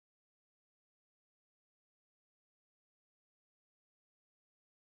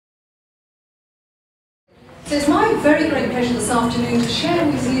So it's my very great pleasure this afternoon to share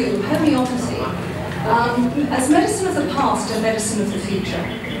with you homeopathy as medicine of the past and medicine of the future.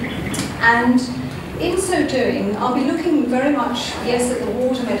 And in so doing, I'll be looking very much, yes, at the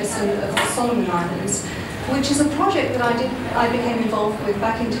water medicine of the Solomon Islands, which is a project that I became involved with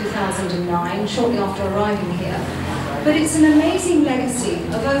back in 2009, shortly after arriving here. But it's an amazing legacy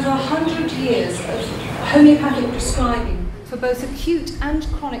of over 100 years of homeopathic prescribing for both acute and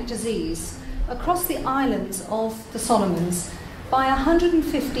chronic disease across the islands of the Solomons by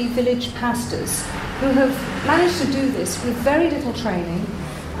 150 village pastors who have managed to do this with very little training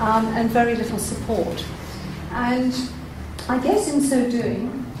and very little support. And I guess in so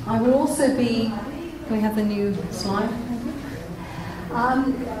doing, I will also be, can we have the new slide?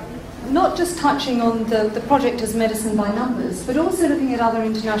 Not just touching on the project as medicine by numbers, but also looking at other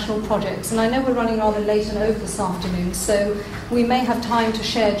international projects. And I know we're running rather late and over this afternoon, so we may have time to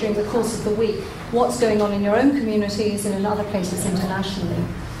share during the course of the week what's going on in your own communities and in other places internationally.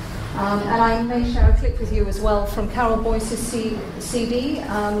 And I may share a clip with you as well from Carol Boyce's CD,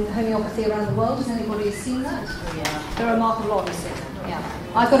 Homeopathy Around the World. Has anybody seen that? Yeah. They're a remarkable odyssey. Yeah.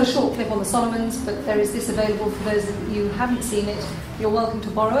 I've got a short clip on the Solomons, but there is this available for those of you who haven't seen it. You're welcome to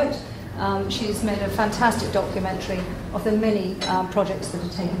borrow it. She's made a fantastic documentary of the many projects that are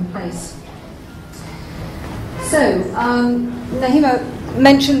taking place. So, Nahima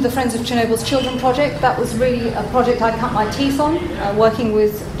mentioned the Friends of Chernobyl's Children project. That was really a project I cut my teeth on, working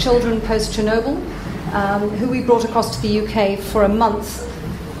with children post-Chernobyl, who we brought across to the UK for a month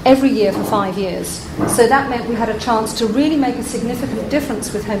every year for 5 years. So that meant we had a chance to really make a significant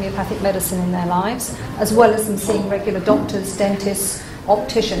difference with homeopathic medicine in their lives, as well as them seeing regular doctors, dentists,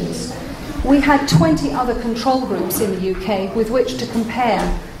 opticians. We had 20 other control groups in the UK with which to compare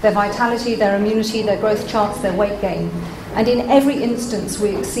their vitality, their immunity, their growth charts, their weight gain. And in every instance,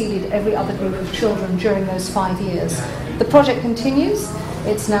 we exceeded every other group of children during those 5 years. The project continues.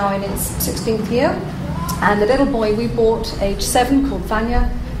 It's now in its 16th year. And the little boy we bought, age 7, called Vanya,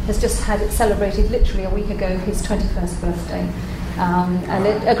 has just had it celebrated literally a week ago, his 21st birthday. And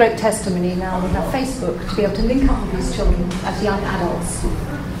a great testimony now we have Facebook to be able to link up with these children as young adults.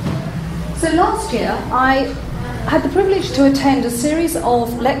 So last year I had the privilege to attend a series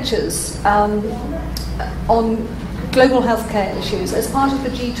of lectures on global healthcare issues as part of the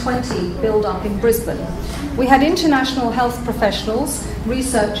G20 build-up in Brisbane. We had international health professionals,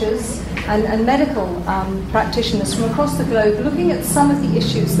 researchers and medical practitioners from across the globe looking at some of the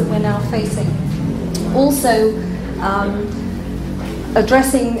issues that we're now facing. Also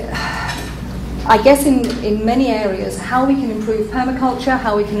addressing, I guess in many areas, how we can improve permaculture,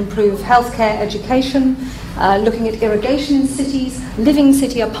 how we can improve healthcare education, looking at irrigation in cities, living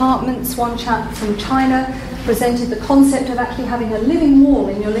city apartments. One chap from China presented the concept of actually having a living wall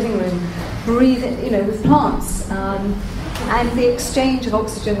in your living room, with plants, and the exchange of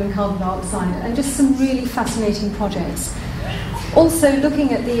oxygen and carbon dioxide, and just some really fascinating projects. Also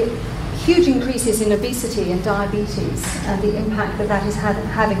looking at the huge increases in obesity and diabetes and the impact that is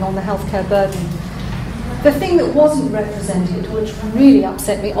having on the healthcare burden. The thing that wasn't represented, which really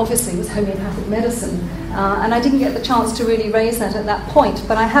upset me, obviously, was homeopathic medicine. And I didn't get the chance to really raise that at that point,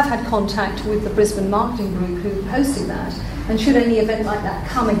 but I have had contact with the Brisbane marketing group who hosted that. And should any event like that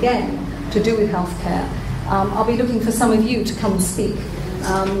come again to do with healthcare, I'll be looking for some of you to come and speak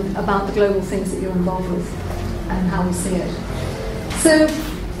about the global things that you're involved with and how we see it. So,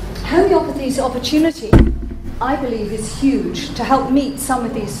 homeopathy's opportunity, I believe, is huge to help meet some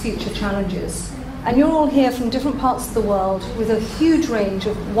of these future challenges. And you're all here from different parts of the world with a huge range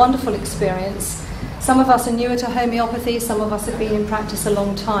of wonderful experience. Some of us are newer to homeopathy, some of us have been in practice a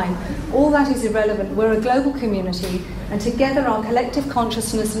long time. All that is irrelevant. We're a global community, and together our collective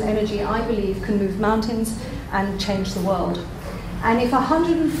consciousness and energy, I believe, can move mountains and change the world. And if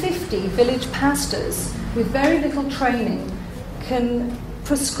 150 village pastors with very little training can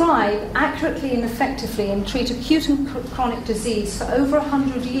prescribe accurately and effectively and treat acute and chronic disease for over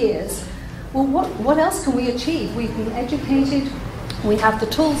 100 years, well, what else can we achieve? We've been educated, we have the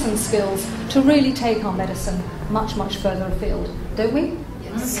tools and skills to really take our medicine much, much further afield, don't we?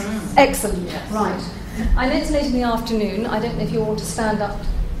 Yes. Mm-hmm. Excellent. Yes. Right. I know it's late in the afternoon. I don't know if you want to stand up,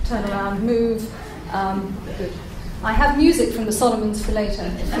 turn around, move. Good. I have music from the Solomons for later.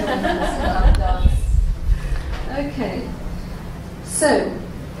 If you're interested. Okay. So,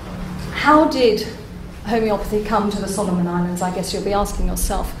 how did homeopathy come to the Solomon Islands? I guess you'll be asking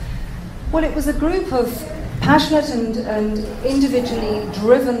yourself. Well, it was a group of passionate and individually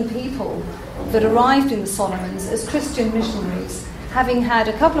driven people that arrived in the Solomons as Christian missionaries, having had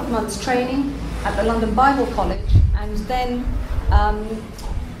a couple of months training at the London Bible College and then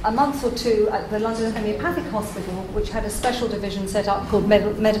a month or two at the London Homeopathic Hospital, which had a special division set up called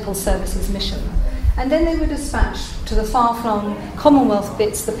Medical Services Mission. And then they were dispatched to the far-flung Commonwealth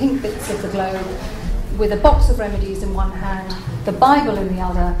bits, the pink bits of the globe, with a box of remedies in one hand, the Bible in the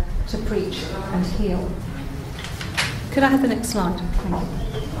other, to preach and heal. Could I have the next slide? Thank you.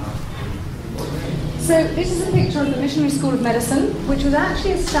 So this is a picture of the Missionary School of Medicine, which was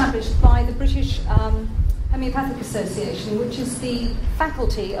actually established by the British Homeopathic Association, which is the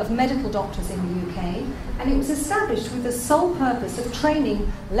faculty of medical doctors in the UK, and it was established with the sole purpose of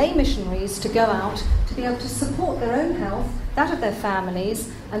training lay missionaries to go out to be able to support their own health, that of their families,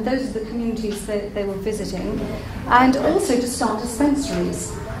 and those of the communities that they were visiting, and also to start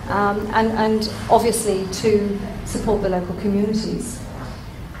dispensaries, and obviously to support the local communities.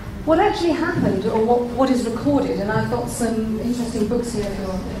 What actually happened, or what is recorded, and I've got some interesting books here if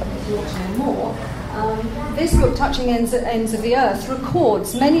you want to know more. This book, Touching Ends of the Earth,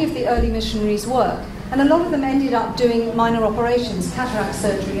 records many of the early missionaries' work, and a lot of them ended up doing minor operations, cataract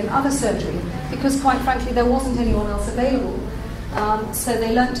surgery and other surgery, because quite frankly there wasn't anyone else available. So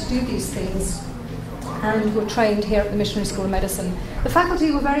they learnt to do these things and were trained here at the Missionary School of Medicine. The faculty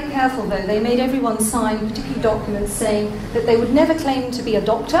were very careful though. They made everyone sign particular documents saying that they would never claim to be a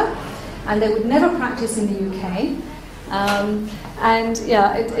doctor and they would never practice in the UK. And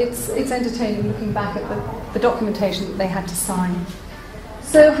yeah, it's entertaining looking back at the documentation that they had to sign.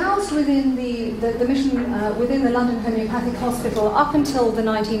 So housed within the mission, within the London Homeopathic Hospital up until the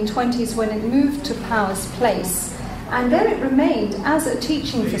 1920s when it moved to Powers Place. And there it remained as a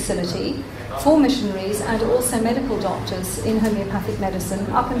teaching facility for missionaries and also medical doctors in homeopathic medicine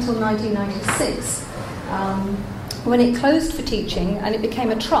up until 1996, when it closed for teaching and it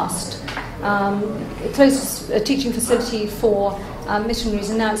became a trust. It closed a teaching facility for missionaries,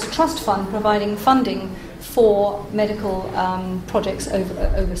 and now it's a trust fund providing funding for medical projects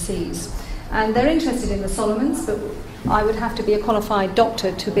overseas. And they're interested in the Solomons, but I would have to be a qualified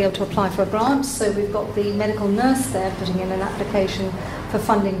doctor to be able to apply for a grant, so we've got the medical nurse there putting in an application for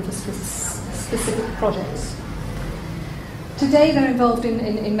funding for specific projects. Today they're involved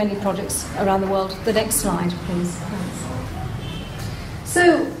in many projects around the world. The next slide, please.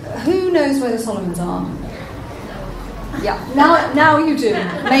 So, who knows where the Solomons are? Yeah, now you do.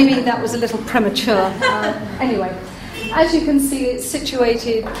 Maybe that was a little premature. Anyway, as you can see, it's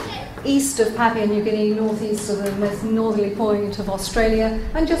situated east of Papua New Guinea, northeast of the most northerly point of Australia,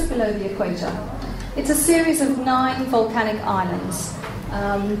 and just below the equator. It's a series of 9 volcanic islands,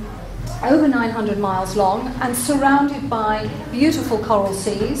 over 900 miles long, and surrounded by beautiful coral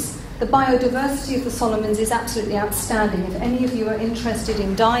seas. The biodiversity of the Solomons is absolutely outstanding. If any of you are interested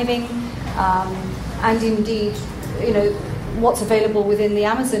in diving, and indeed, you know, what's available within the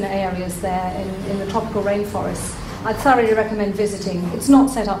Amazon areas there in the tropical rainforests, I thoroughly recommend visiting. It's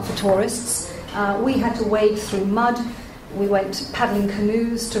not set up for tourists. We had to wade through mud. We went paddling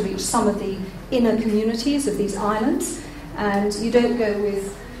canoes to reach some of the inner communities of these islands. And you don't go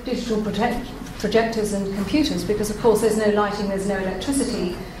with digital projectors and computers because, of course, there's no lighting, there's no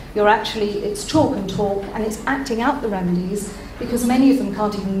electricity. It's chalk and talk, and it's acting out the remedies because many of them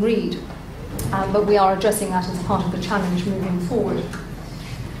can't even read. But we are addressing that as part of the challenge moving forward.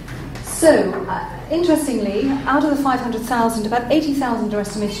 So, interestingly, out of the 500,000, about 80,000 are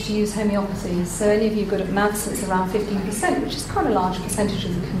estimated to use homeopathy. So any of you good at maths, it's around 15%, which is quite a large percentage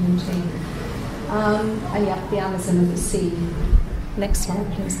of the community. And yeah, the Amazon of the sea. Next slide,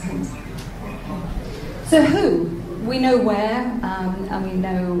 please. So who? We know where and we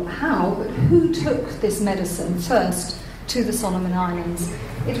know how, but who took this medicine first to the Solomon Islands?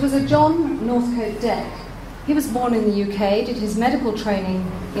 It was a John Northcote Deck. He was born in the UK, did his medical training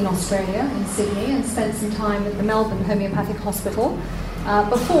in Australia, in Sydney, and spent some time at the Melbourne Homeopathic Hospital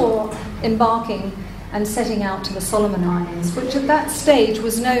before embarking and setting out to the Solomon Islands, which at that stage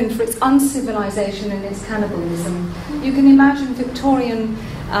was known for its uncivilization and its cannibalism. You can imagine Victorian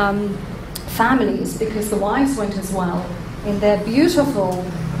families, because the wives went as well, in their beautiful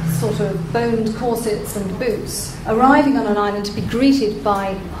sort of boned corsets and boots, arriving on an island to be greeted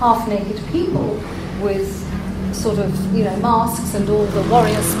by half-naked people with sort of, you know, masks and all the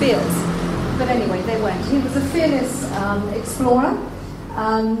warrior spears. But anyway, they went. He was a fearless explorer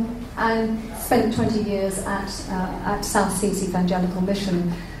and spent 20 years at South Seas Evangelical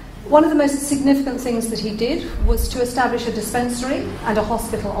Mission. One of the most significant things that he did was to establish a dispensary and a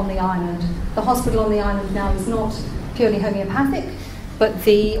hospital on the island. The hospital on the island now is not purely homeopathic, but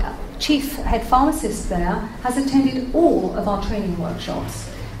the chief head pharmacist there has attended all of our training workshops.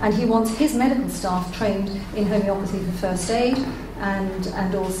 And he wants his medical staff trained in homeopathy for first aid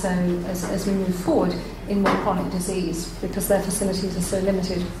and also, as we move forward, in more chronic disease, because their facilities are so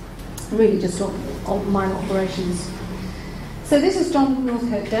limited, really just on minor operations. So this is John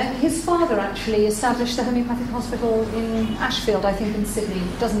Northcote-Deck. His father actually established the homeopathic hospital in Ashfield, I think in Sydney.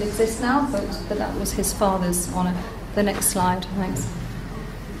 It doesn't exist now, but that was his father's honour. The next slide, thanks.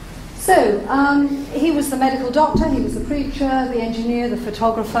 So, he was the medical doctor, he was the preacher, the engineer, the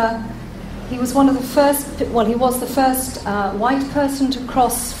photographer. He was one of the first, well, he was the first white person to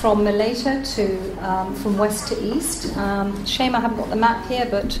cross from Malaita from west to east. Shame I haven't got the map here,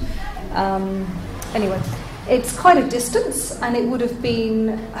 but anyway. It's quite a distance, and it would have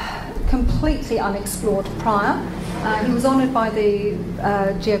been completely unexplored prior. He was honoured by the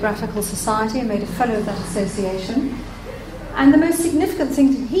Geographical Society and made a fellow of that association. And the most significant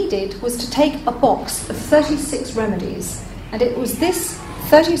thing that he did was to take a box of 36 remedies, and it was this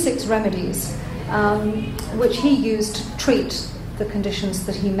 36 remedies which he used to treat the conditions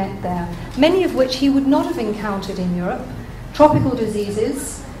that he met there, many of which he would not have encountered in Europe. Tropical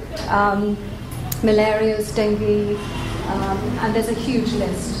diseases, malarias, dengue, and there's a huge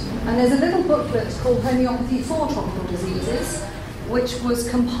list. And there's a little booklet called Homeopathy for Tropical Diseases, which was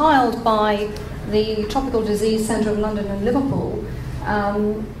compiled by the Tropical Disease Centre of London and Liverpool. I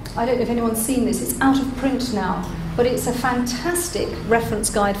don't know if anyone's seen this, it's out of print now, but it's a fantastic reference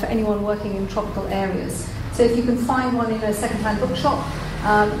guide for anyone working in tropical areas. So if you can find one in a second-hand bookshop,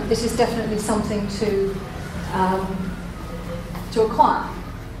 this is definitely something to acquire.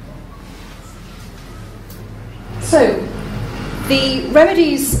 So, the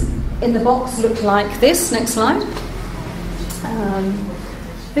remedies in the box look like this. Next slide.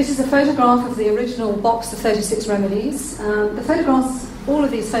 This is a photograph of the original box of 36 remedies. The photographs, all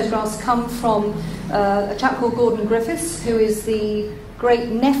of these photographs come from a chap called Gordon Griffiths, who is the great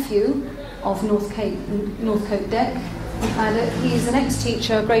nephew of Northcote-Deck. And he's an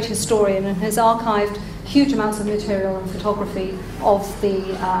ex-teacher, a great historian, and has archived huge amounts of material and photography of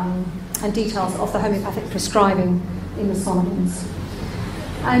the and details of the homeopathic prescribing in the Solomons.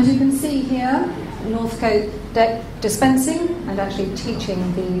 And you can see here Northcote-Deck dispensing and actually teaching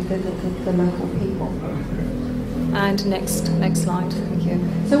the local people. And next slide, thank you.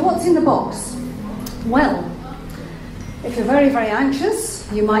 So what's in the box? Well, if you're very, very anxious,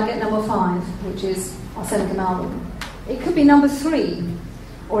 you might get number 5, which is arsenicum album. It could be number 3,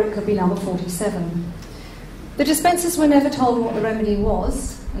 or it could be number 47. The dispensers were never told what the remedy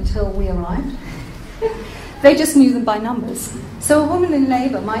was until we arrived. They just knew them by numbers. So a woman in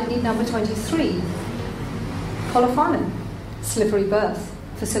labour might need number 23. Colophyllan, slippery birth,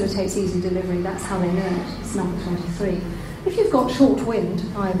 facilitates easy delivery. That's how they know it. It's number 23. If you've got short wind,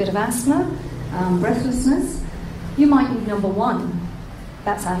 a bit of asthma, breathlessness, you might need number 1.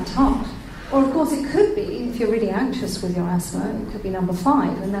 That's Antart. Or of course it could be, if you're really anxious with your asthma, it could be number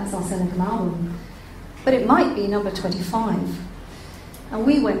 5, and that's arsenicum album. But it might be number 25. And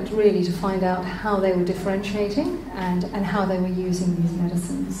we went really to find out how they were differentiating and how they were using these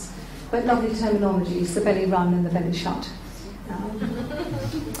medicines. But lovely terminologies, the belly run and the belly shut.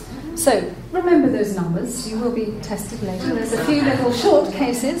 So, remember those numbers. You will be tested later. There's a few little short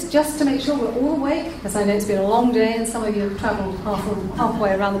cases just to make sure we're all awake, because I know it's been a long day and some of you have travelled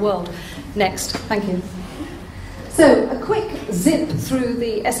halfway around the world. Next, thank you. So, a quick zip through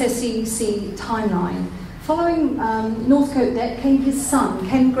the SSEC timeline. Following Northcote-Deck came his son,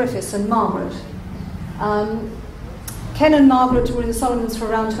 Ken Griffiths, and Margaret. Ken and Margaret were in the Solomons for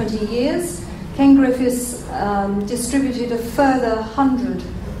around 20 years. Ken Griffiths distributed a further 100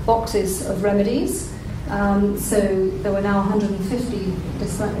 boxes of remedies. So there were now 150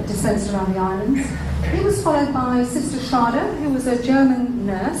 dispensed around the islands. He was followed by Sister Schrader, who was a German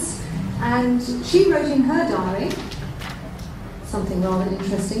nurse, and she wrote in her diary something rather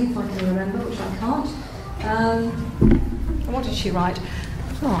interesting, if I can remember, which I can't. What did she write?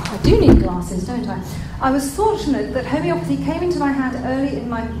 Oh, I do need glasses, don't I? I was fortunate that homeopathy came into my hand early in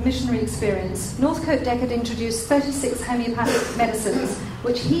my missionary experience. Northcote-Deck had introduced 36 homeopathic medicines,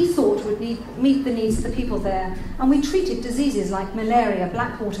 which he thought would meet the needs of the people there. And we treated diseases like malaria,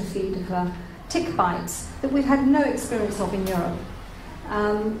 blackwater fever, tick bites, that we'd had no experience of in Europe.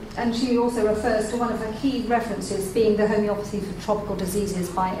 And she also refers to one of her key references being the Homeopathy for Tropical Diseases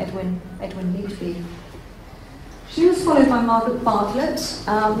by Edwin Leachby. She was followed by Margaret Bartlett.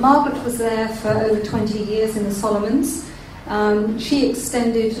 Margaret was there for over 20 years in the Solomons. She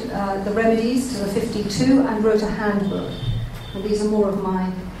extended the remedies to the 52 and wrote a handbook. And these are more of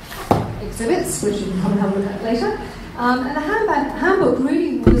my exhibits, which you can come and have a look at later. And the handbook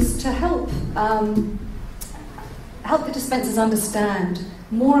really was to help the dispensers understand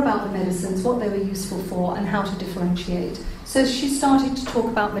more about the medicines, what they were useful for, and how to differentiate. So she started to talk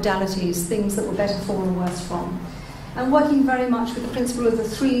about modalities, things that were better for or worse from. And working very much with the principle of the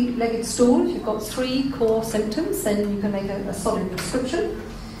three-legged stool. If you've got three core symptoms, then you can make a solid prescription.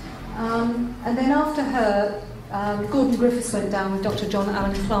 And then after her, Gordon Griffiths went down with Dr. John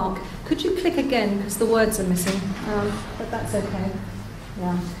Allen Clark. Could you click again, because the words are missing, but that's okay.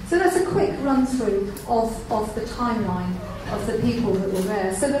 Yeah. So that's a quick run-through of the timeline of the people that were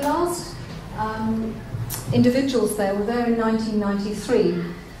there. So the last individuals there were there in 1993.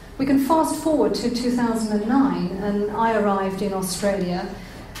 We can fast forward to 2009, and I arrived in Australia.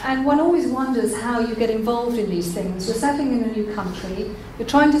 And one always wonders how you get involved in these things. You're settling in a new country, you're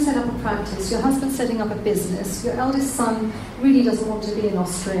trying to set up a practice, your husband's setting up a business, your eldest son really doesn't want to be in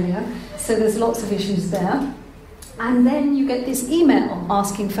Australia, so there's lots of issues there. And then you get this email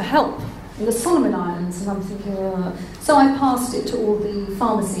asking for help in the Solomon Islands, and I'm thinking, So I passed it to all the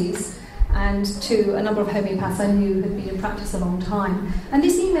pharmacies and to a number of homeopaths I knew had been in practice a long time. And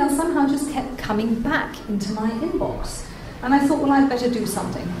this email somehow just kept coming back into my inbox. And I thought, well, I'd better do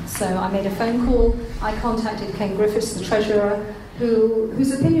something. So I made a phone call. I contacted Ken Griffiths, the treasurer,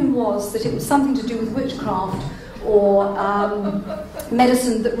 whose opinion was that it was something to do with witchcraft or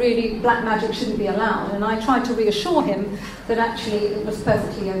medicine, that really black magic shouldn't be allowed. And I tried to reassure him that actually it was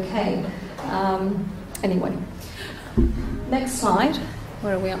perfectly okay. Anyway, next slide.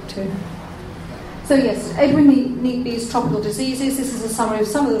 Where are we up to? So yes, Edwin Neatby's Tropical Diseases. This is a summary of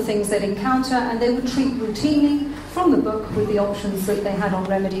some of the things they'd encounter, and they would treat routinely from the book with the options that they had on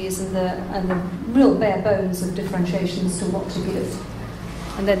remedies and the real bare bones of differentiation as to what to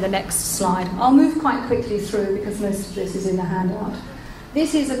give. And then the next slide. I'll move quite quickly through because most of this is in the handout.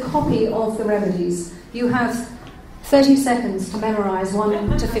 This is a copy of the remedies. You have 30 seconds to memorise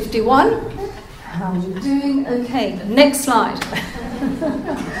 1 to 51. How are you doing? Okay, next slide.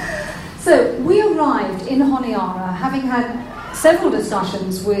 So we arrived in Honiara having had several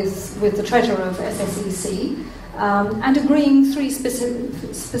discussions with the treasurer of SSEC and agreeing 3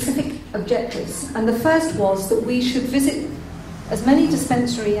 specific objectives. And the first was that we should visit as many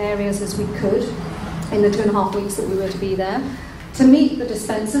dispensary areas as we could in the 2.5 weeks that we were to be there, to meet the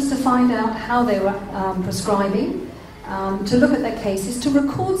dispensers, to find out how they were prescribing, to look at their cases, to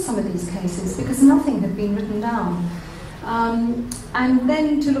record some of these cases because nothing had been written down. And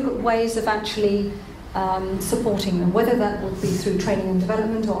then to look at ways of actually supporting them, whether that would be through training and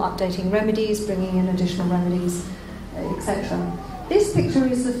development or updating remedies, bringing in additional remedies, etc. This picture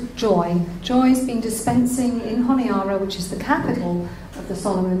is of Joy. Joy's been dispensing in Honiara, which is the capital of the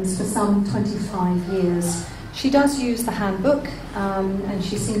Solomons, for some 25 years. She does use the handbook, and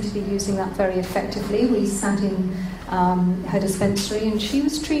she seemed to be using that very effectively. We sat in her dispensary, and she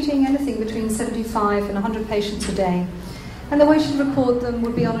was treating anything between 75 and 100 patients a day. And the way she'd record them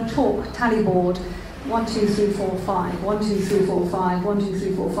would be on a chalk tally board, 1, 2, 3, 4, 5, 1, 2, 3, 4, 5, 1, 2,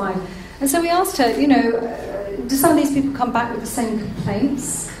 3, 4, 5. And so we asked her, do some of these people come back with the same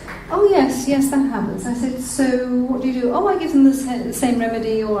complaints? Oh, yes, that happens. I said, so what do you do? Oh, I give them the same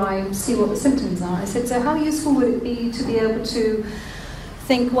remedy, or I see what the symptoms are. I said, so how useful would it be to be able to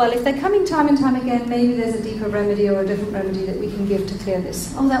think, well, if they're coming time and time again, maybe there's a deeper remedy or a different remedy that we can give to clear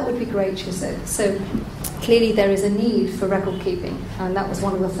this. Oh, that would be great, she said. So clearly there is a need for record keeping, and that was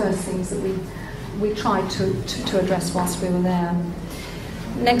one of the first things that we tried to address whilst we were there.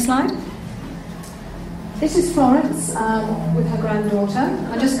 Next slide. This is Florence with her granddaughter.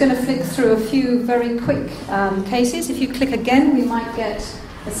 I'm just going to flick through a few very quick cases. If you click again, we might get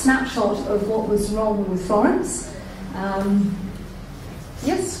a snapshot of what was wrong with Florence.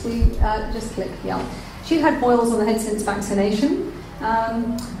 Yes, we just click, yeah. She'd had boils on the head since vaccination.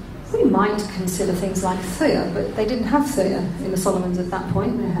 We might consider things like Thuya, but they didn't have Thuya in the Solomons at that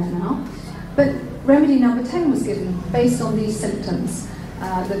point, they have now. But remedy number 10 was given based on these symptoms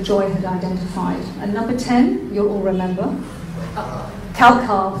that Joy had identified. And number 10, you'll all remember.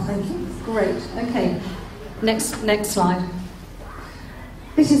 Calcar, thank you. Great, okay. Next slide.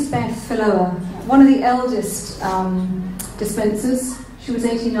 This is Beth Filoa, one of the eldest dispensers. She was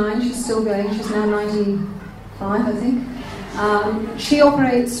 89, she's still going, she's now 95, I think. She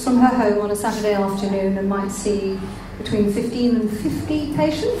operates from her home on a Saturday afternoon and might see between 15 and 50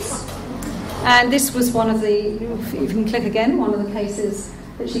 patients. And this was one of the, if you can click again, one of the cases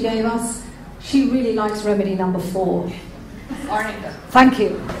that she gave us. She really likes remedy number 4. Arnica. Thank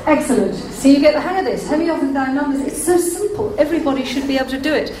you. Excellent. So you get the hang of this. Homeopathy numbers. It's so simple. Everybody should be able to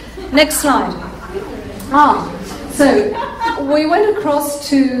do it. Next slide. So we went across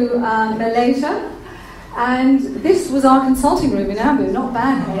to Malaysia, And this was our consulting room in Ambu, not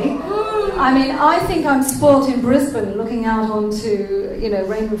bad, hey? I mean, I think I'm spoilt in Brisbane looking out onto, you know,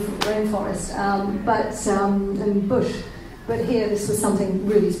 rainforest and bush. But here, this was something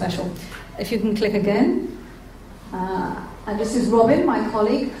really special. If you can click again. And this is Robin, my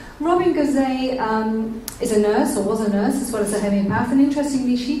colleague. Robin Gazet is a nurse, or was a nurse, as well as a homeopath. And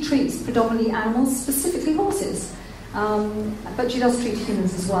interestingly, she treats predominantly animals, specifically horses. But she does treat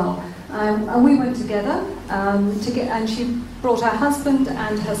humans as well. And we went together and she brought her husband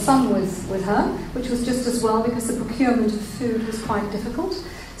and her son with her, which was just as well because the procurement of food was quite difficult.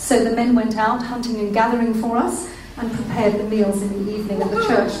 So the men went out hunting and gathering for us and prepared the meals in the evening at the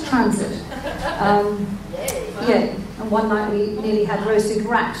church transit. Yeah, and one night we nearly had roasted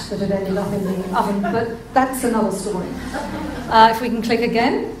rat that had ended up in the oven, but that's another story. If we can click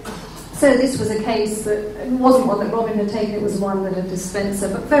again. So this was a case that it wasn't one that Robin had taken, it was one that a dispenser,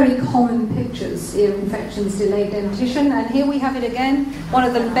 but very common pictures, ear infections, delayed dentition, and here we have it again, one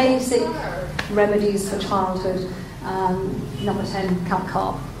of the basic remedies for childhood, number 10, count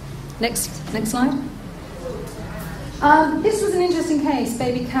carb. Next slide. This was an interesting case,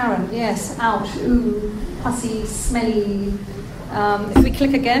 baby Karen, yes, ouch, ooh, pussy, smelly. If we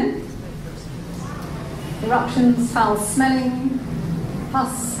click again, eruptions, foul smelling,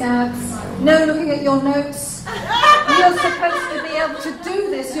 pus, scabs. No looking at your notes. You're supposed to be able to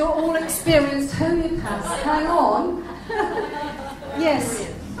do this. You're all experienced homeopaths. Hang on. Yes,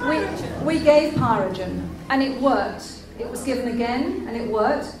 we gave pyrogen, and it worked. It was given again, and it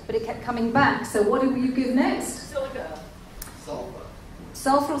worked, but it kept coming back. So what did you give next? Silica. Sulfur.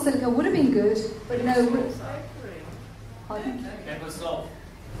 Sulfur or silica would have been good, but no. Pardon? It was sulfur.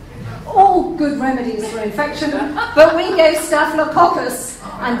 All good remedies for infection, but we gave staphylococcus,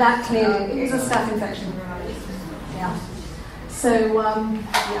 and that clearly it was a staph infection. Yeah. So,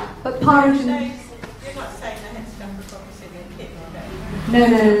 yeah. But pyrogen. You're not saying they had staphylococcus in their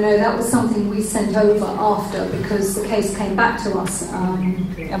kidney, No. That was something we sent over after because the case came back to us,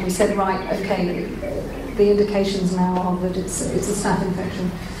 and we said, right, okay, the indications now are that it's a staph infection,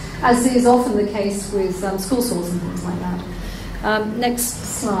 as is often the case with school sores and things like that.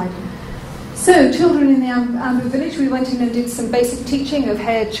 Next slide. So, children in the Ambu village, we went in and did some basic teaching of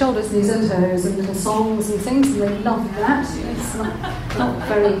head, shoulders, knees and toes, and little songs and things, and they loved that. It's not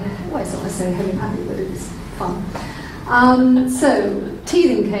very, well, it's not necessarily homeopathic, but it's fun. So,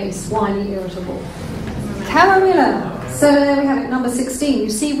 teething case, whiny, irritable. Chamomilla. So there we have it, number 16. You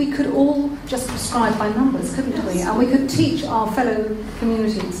see, we could all just prescribe by numbers, couldn't we? And we could teach our fellow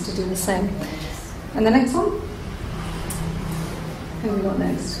communities to do the same. And the next one? Who have we got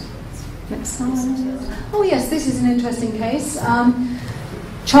next? Next slide. Oh yes, this is an interesting case.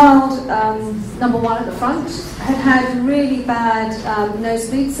 Child, number 1 at the front, had really bad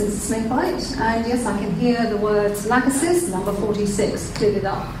nosebleeds since a snake bite, and yes, I can hear the words lachesis, number 46, cleared it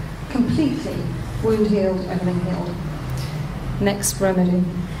up completely. Wound healed, everything healed. Next remedy,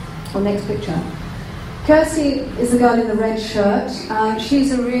 or next picture. Kirsty is the girl in the red shirt.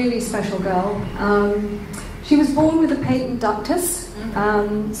 She's a really special girl. She was born with a patent ductus,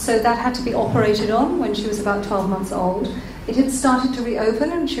 so that had to be operated on when she was about 12 months old. It had started to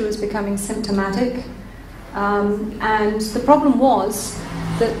reopen and she was becoming symptomatic. And the problem was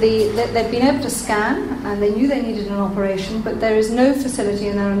that they'd been able to scan and they knew they needed an operation, but there is no facility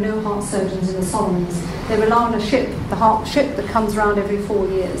and there are no heart surgeons in the Solomons. They rely on a ship, the heart ship that comes around every 4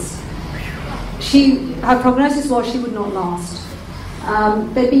 years. Her prognosis was she would not last.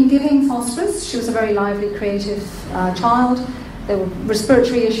 They'd been giving phosphorus. She was a very lively, creative child. There were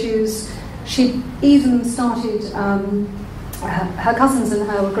respiratory issues. She even started, her cousins and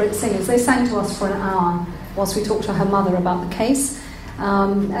her were great singers. They sang to us for an hour whilst we talked to her mother about the case.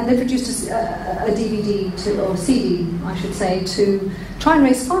 And they produced a DVD, or CD, I should say, to try and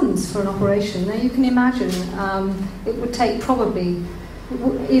raise funds for an operation. Now you can imagine it would take probably,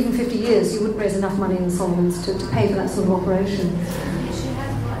 even 50 years, you wouldn't raise enough money in the Solomons to pay for that sort of operation.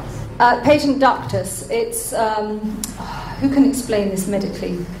 Patent ductus, it's, who can explain this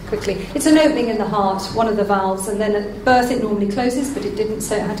medically quickly? It's an opening in the heart, one of the valves, and then at birth it normally closes, but it didn't,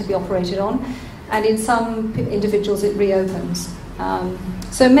 so it had to be operated on. And in some individuals it reopens.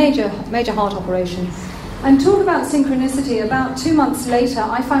 So major heart operation. And talk about synchronicity, about 2 months later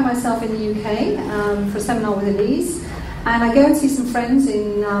I find myself in the UK for a seminar with Elise, and I go and see some friends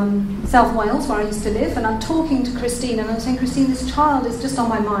in South Wales where I used to live, and I'm talking to Christine and I'm saying, Christine, this child is just on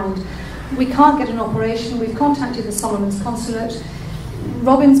my mind. We can't get an operation. We've contacted the Solomons consulate.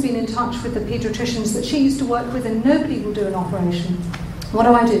 Robin's been in touch with the paediatricians that she used to work with and nobody will do an operation. What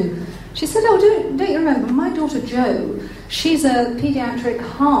do I do? She said, oh, don't you remember, my daughter Jo, she's a paediatric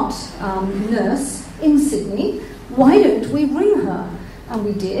heart nurse in Sydney. Why don't we ring her? And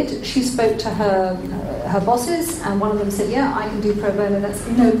we did. She spoke to her bosses, and one of them said, yeah, I can do pro bono, that's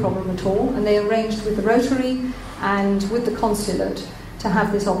no problem at all. And they arranged with the Rotary and with the consulate to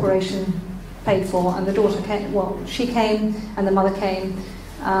have this operation paid for. And the daughter came, well, she came, and the mother came,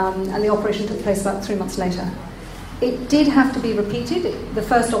 and the operation took place about 3 months later. It did have to be repeated. The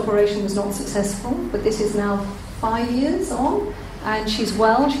first operation was not successful, but this is now 5 years on, and she's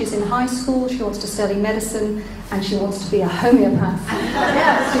well, she's in high school, she wants to study medicine, and she wants to be a homeopath.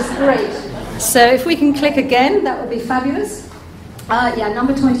 Yeah, she's great. So if we can click again, that would be fabulous. Yeah,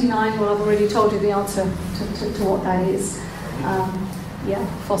 number 29, well, I've already told you the answer to what that is. Yeah,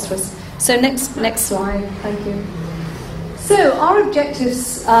 phosphorus. So next slide, thank you. So our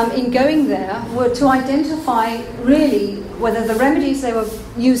objectives in going there were to identify really whether the remedies they were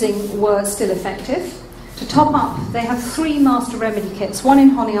using were still effective. To top up, they have 3 master remedy kits, one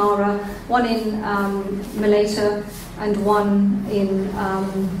in Honiara, one in Melita, and one in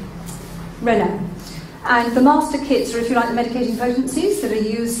Renan. And the master kits are, if you like, the medicating potencies that are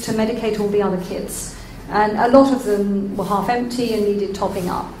used to medicate all the other kits. And a lot of them were half empty and needed topping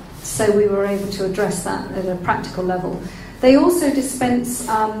up. So we were able to address that at a practical level. They also dispense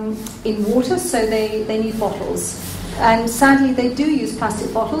in water, so they need bottles. And sadly, they do use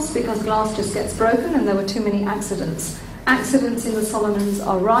plastic bottles because glass just gets broken and there were too many accidents. Accidents in the Solomons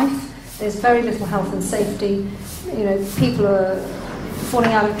are rife. There's very little health and safety. You know, people are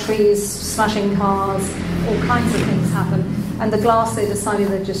falling out of trees, smashing cars, all kinds of things happen. And the glass, they decided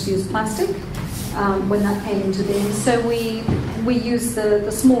they'd just use plastic when that came into being. So we use the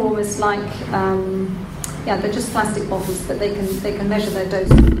small, almost like, they're just plastic bottles, but they can measure their dose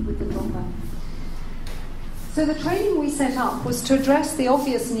with the dropper. So the training we set up was to address the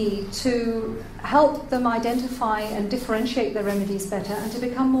obvious need to help them identify and differentiate their remedies better and to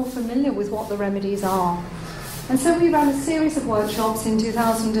become more familiar with what the remedies are. And so we ran a series of workshops in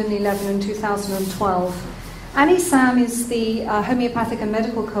 2011 and 2012. Annie Sam is the homeopathic and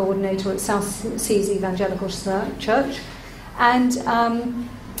medical coordinator at South Seas Evangelical Church, and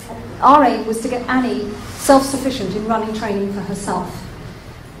our aim was to get Annie self-sufficient in running training for herself.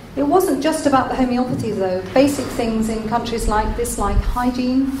 It wasn't just about the homeopathy though. Basic things in countries like this, like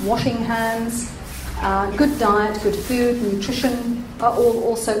hygiene, washing hands, good diet, good food, nutrition, are all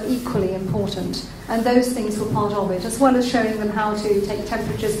also equally important. And those things were part of it, as well as showing them how to take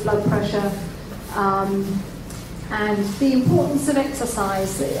temperatures, blood pressure, and the importance of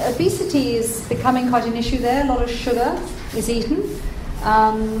exercise. Obesity is becoming quite an issue there. A lot of sugar is eaten,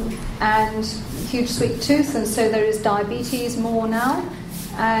 and huge sweet tooth, and so there is diabetes more now.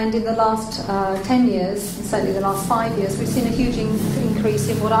 And in the last 10 years, and certainly the last 5 years, we've seen a huge increase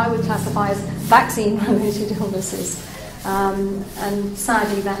in what I would classify as vaccine-related illnesses. And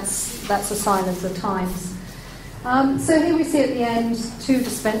sadly, that's a sign of the times. So here we see at the end 2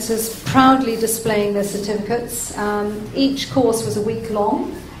 dispensers proudly displaying their certificates. Each course was a week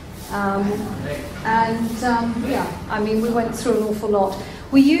long. We went through an awful lot.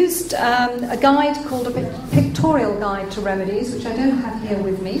 We used a guide called a pictorial guide to remedies, which I don't have here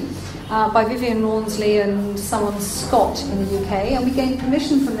with me, by Vivian Rawnsley and someone Scott in the UK, and we gained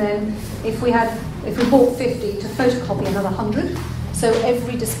permission from them if we bought 50 to photocopy another 100. So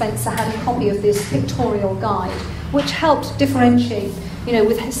every dispenser had a copy of this pictorial guide, which helped differentiate,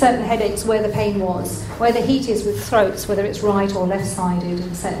 with certain headaches where the pain was, where the heat is with throats, whether it's right or left-sided,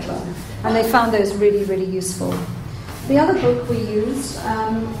 etc. And they found those really, really useful. The other book we used,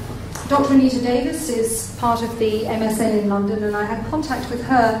 Dr. Anita Davis is part of the MSN in London, and I had contact with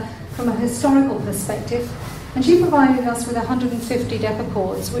her from a historical perspective, and she provided us with 150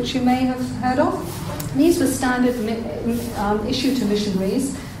 Depacords, which you may have heard of. These were standard issue to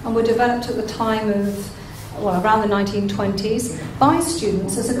missionaries and were developed at the time of, around the 1920s by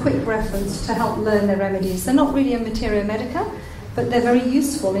students as a quick reference to help learn their remedies. They're not really a materia medica, but they're very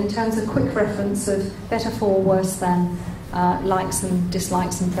useful in terms of quick reference of better for, worse than, likes and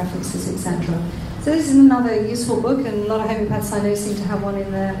dislikes and preferences, etc. So this is another useful book, and a lot of homeopaths I know seem to have one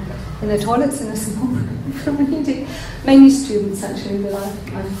in their toilets in a small room for reading. Mainly students, actually, that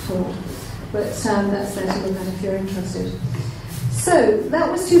I've taught. But that's there to look at if you're interested. So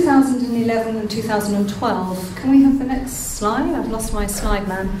that was 2011 and 2012. Can we have the next slide? I've lost my slide,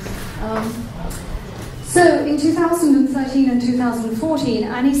 man. So in 2013 and 2014,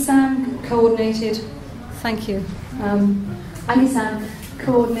 Annie Sam coordinated, thank you, Annie Sam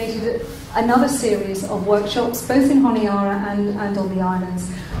coordinated another series of workshops, both in Honiara and on the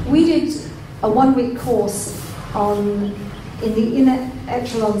islands. We did a 1-week course in the inner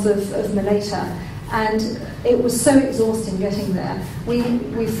echelons of Melita, and it was so exhausting getting there. We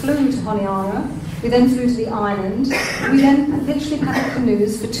flew to Honiara, we then flew to the island, we then literally paddled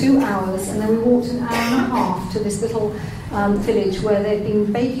canoes for 2 hours, and then we walked an hour and a half to this little village where they'd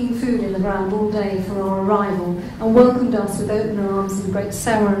been baking food in the ground all day for our arrival and welcomed us with open arms and great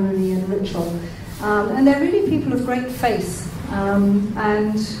ceremony and ritual. And they're really people of great faith,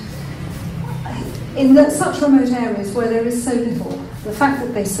 and in such remote areas where there is so little, the fact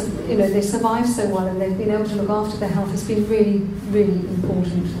that they survive so well and they've been able to look after their health has been really, really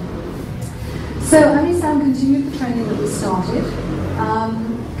important. So Alisam continued the training that we started,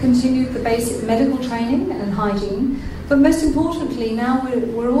 continued the basic medical training and hygiene, but most importantly now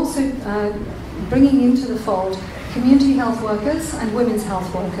we're also bringing into the fold community health workers and women's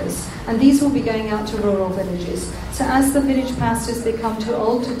health workers, and these will be going out to rural villages. So as the village pastors become too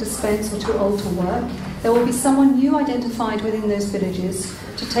old to dispense or too old to work, there will be someone new identified within those villages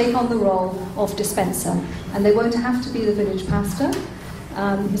to take on the role of dispenser, and they won't have to be the village pastor.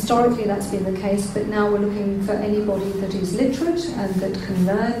 Historically that's been the case, but now we're looking for anybody that is literate and that can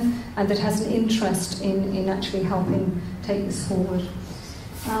learn and that has an interest in actually helping take this forward.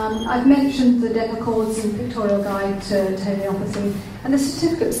 I've mentioned the Decacords and Pictorial Guide to Homeopathy, and the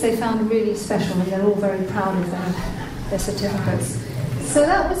certificates they found really special, and they're all very proud of their certificates. So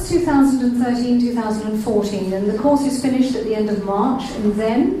that was 2013-2014, and the course is finished at the end of March, and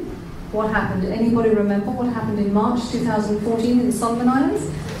then what happened? Anybody remember what happened in March 2014 in the Solomon Islands?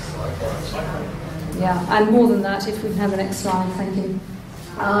 Yeah, and more than that, if we can have the next slide, thank you.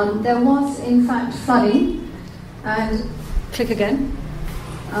 There was, in fact, flooding, and click again.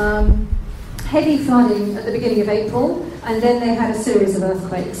 Heavy flooding at the beginning of April, and then they had a series of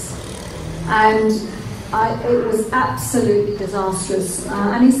earthquakes. And it was absolutely disastrous.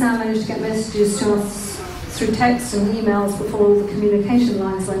 Alisam managed to get messages to us through text and emails before all the communication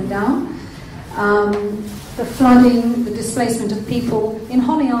lines went down. The flooding, the displacement of people. In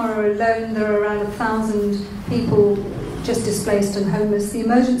Honiara alone, there are around 1,000 people just displaced and homeless. The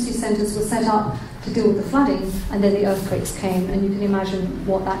emergency centres were set up to deal with the flooding, and then the earthquakes came, and you can imagine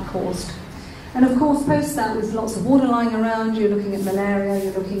what that caused. And of course, post that, with lots of water lying around, you're looking at malaria,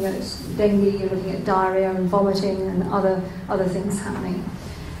 you're looking at dengue, you're looking at diarrhea and vomiting and other things happening.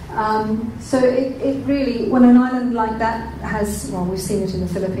 So it really, when an island like that has, well, we've seen it in the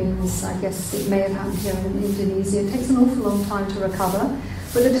Philippines, I guess it may have happened here in Indonesia, it takes an awful long time to recover.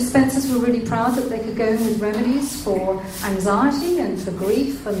 But the dispensers were really proud that they could go in with remedies for anxiety and for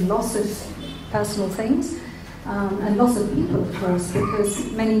grief and loss of personal things, and loss of people, of course,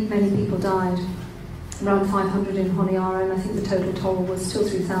 because many people died. Around 500 in Honiara, and I think the total toll was still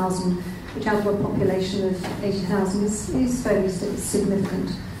 3,000, which out of a population of 80,000 is fairly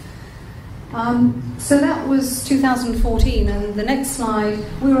significant. So that was 2014, and the next slide,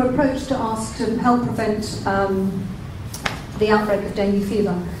 we were approached to ask to help prevent the outbreak of dengue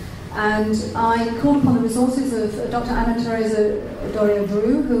fever. And I called upon the resources of Dr. Anna Teresa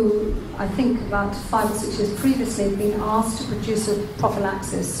Doria-Bru, who I think about 5 or 6 years previously had been asked to produce a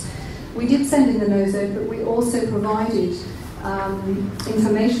prophylaxis. We did send in the NOZO, but we also provided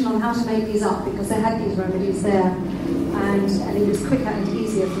information on how to make these up, because they had these remedies there, and it was quicker and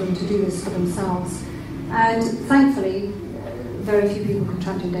easier for them to do this for themselves. And thankfully, very few people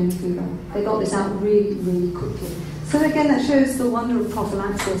contracted dengue fever. They got this out really, really quickly. So again, that shows the wonder of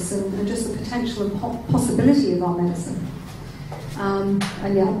prophylaxis and just the potential and possibility of our medicine. And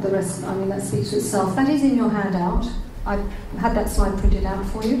yeah, the rest, I mean, that speaks for itself. That is in your handout. I've had that slide printed out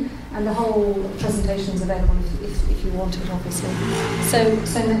for you, and the whole presentation is available if you want it, obviously. So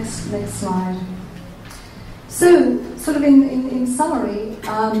next slide. So, sort of in summary,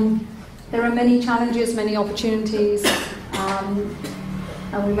 there are many challenges, many opportunities, and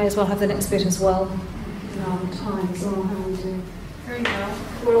we may as well have the next bit as well. Time as well, how are we doing? Very well.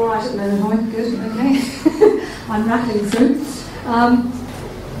 We're all right at the moment, aren't we? Good, okay. I'm rattling through. And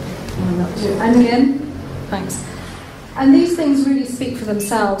again, thanks. And these things really speak for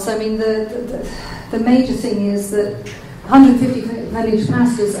themselves. I mean, the major thing is that 150 village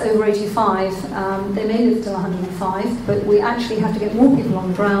pastors over 85, they may live to 105, but we actually have to get more people on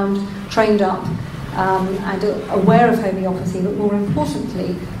the ground, trained up, and aware of homeopathy, but more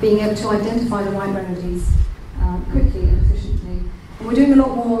importantly, being able to identify the right remedies quickly and efficiently. And we're doing a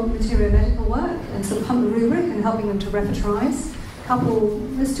lot more material medical work and sort of pump the rubric and helping them to repertorise.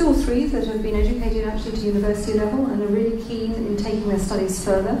 There's 2 or 3 that have been educated actually to university level and are really keen in taking their studies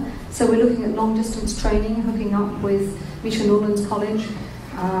further. So we're looking at long distance training, hooking up with Misha Norland's college,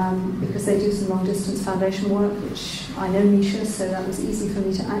 because they do some long distance foundation work, which I know Misha, so that was easy for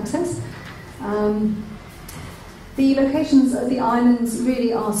me to access. The locations of the islands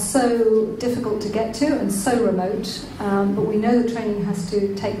really are so difficult to get to and so remote, but we know that training has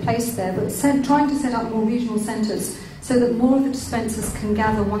to take place there. But trying to set up more regional centres so that more of the dispensers can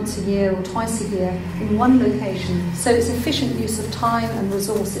gather once a year or twice a year in one location, so it's efficient use of time and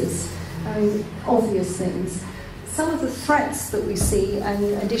resources. Obvious things. Some of the threats that we see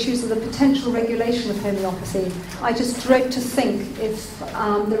and issues of the potential regulation of homeopathy, I just dread to think if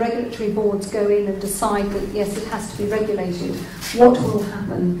the regulatory boards go in and decide that yes, it has to be regulated, what will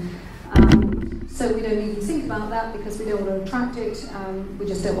happen? So we don't even think about that because we don't want to attract it, we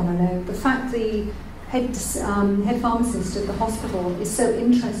just don't want to know. The fact the head pharmacist at the hospital is so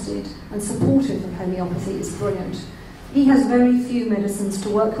interested and supportive of homeopathy is brilliant. He has very few medicines to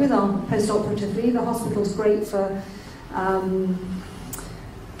work with post-operatively. The hospital's great for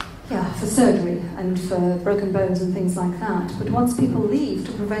surgery and for broken bones and things like that. But once people leave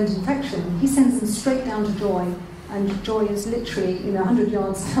to prevent infection, he sends them straight down to Joy, and Joy is literally 100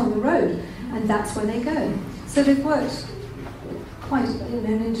 yards down the road, and that's where they go. So they've worked quite in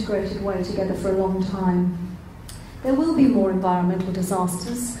an integrated way together for a long time. There will be more environmental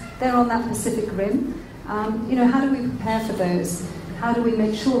disasters. They're on that Pacific Rim. How do we prepare for those? How do we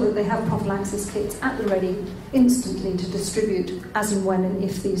make sure that they have prophylaxis kits at the ready instantly to distribute as and when and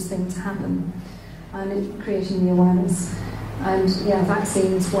if these things happen? And creating the awareness. And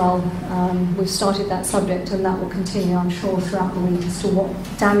vaccines, well, we've started that subject and that will continue, I'm sure, throughout the week as to what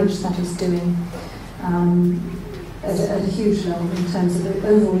damage that is doing at a huge level in terms of the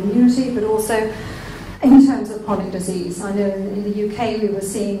overall immunity, but also in terms of chronic disease. I know in the UK we were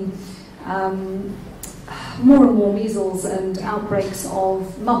seeing more and more measles and outbreaks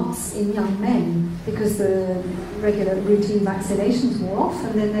of mumps in young men because the regular routine vaccinations wore off,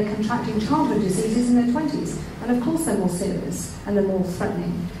 and then they're contracting childhood diseases in their 20s. And of course they're more serious and they're more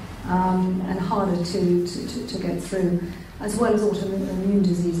threatening and harder to get through, as well as autoimmune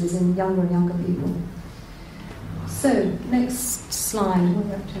diseases in younger and younger people. So, next slide, what are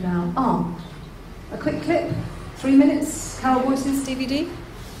we up to now? A quick clip, 3 minutes, Carol Boyce's DVD.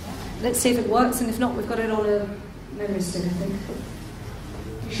 Let's see if it works, and if not, we've got it on a memory stick, I think.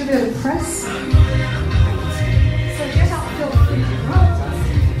 You should be able to press. So get up, feel free to write us.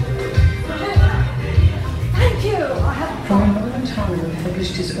 Thank you! From a moment Harman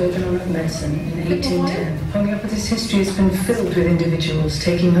published his Organon of Medicine in 1810, homeopathy's history has been filled with individuals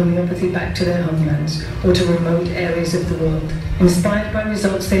taking homeopathy back to their homelands or to remote areas of the world, inspired by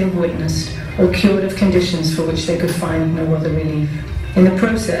results they have witnessed or cured of conditions for which they could find no other relief. In the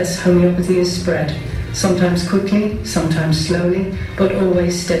process, homeopathy is spread, sometimes quickly, sometimes slowly, but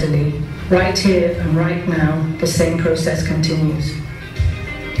always steadily. Right here and right now, the same process continues.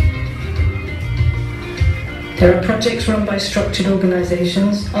 There are projects run by structured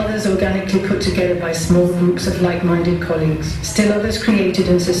organizations, others organically put together by small groups of like-minded colleagues, still others created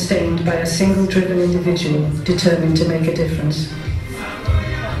and sustained by a single driven individual determined to make a difference.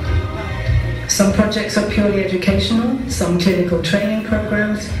 Some projects are purely educational, some clinical training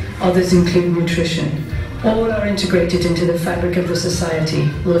programs, others include nutrition. All are integrated into the fabric of the society,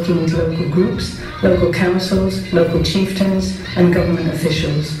 working with local groups, local councils, local chieftains, and government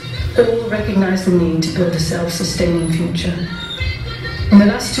officials. All recognize the need to build a self-sustaining future. In the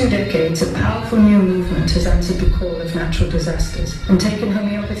last 2 decades, a powerful new movement has answered the call of natural disasters and taken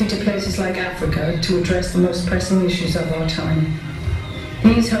homeopathy to places like Africa to address the most pressing issues of our time.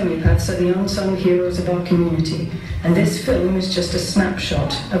 These homeopaths are the unsung heroes of our community, and this film is just a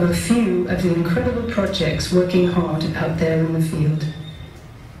snapshot of a few of the incredible projects working hard out there in the field.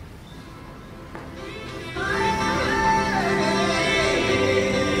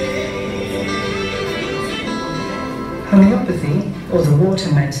 Homeopathy, or the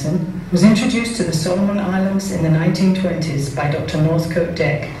water medicine, was introduced to the Solomon Islands in the 1920s by Dr. Northcote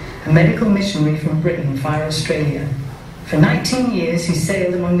Deck, a medical missionary from Britain via Australia. For 19 years he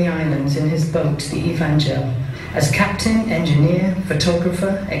sailed among the islands in his boat, the Evangel, as captain, engineer,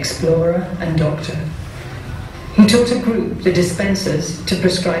 photographer, explorer and doctor. He taught a group, the Dispensers, to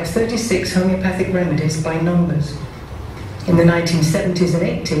prescribe 36 homeopathic remedies by numbers. In the 1970s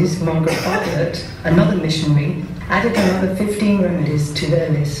and 80s, Margaret Bartlett, another missionary, added another 15 remedies to their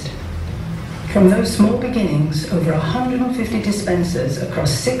list. From those small beginnings, over 150 dispensers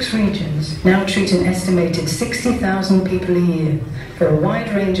across 6 regions now treat an estimated 60,000 people a year for a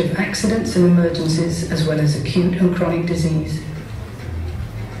wide range of accidents and emergencies, as well as acute and chronic disease.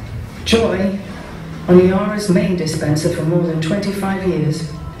 Joy, on Yara's main dispenser for more than 25 years,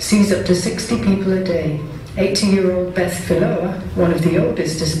 sees up to 60 people a day. 80-year-old Beth Filoa, one of the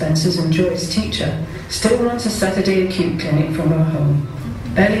oldest dispensers and Joy's teacher, still runs a Saturday acute clinic from her home.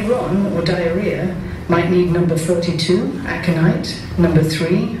 Belly run, or diarrhea, might need number 42, aconite, number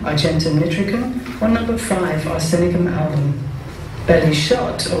 3, argentum nitricum, or number 5, arsenicum album. Belly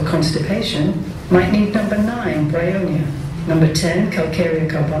shot or constipation might need number 9, bryonia, number 10, calcarea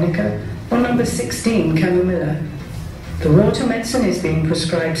carbonica, or number 16, chamomilla. The water medicine is being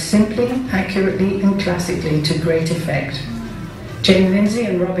prescribed simply, accurately, and classically to great effect. Jane Lindsay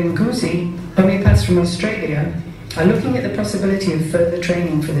and Robin Guzzi, homeopaths from Australia, are looking at the possibility of further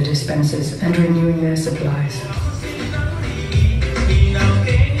training for the dispensers and renewing their supplies.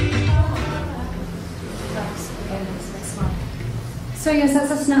 So yes, that's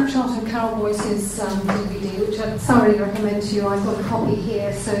a snapshot of Carol Boyce's DVD, which I'd thoroughly recommend to you. I've got a copy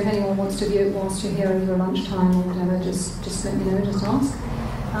here, so if anyone wants to view it whilst you're here over lunchtime or whatever, just let me know, just ask.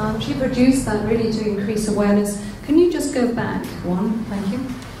 She produced that really to increase awareness. Can you just go back one? Thank you.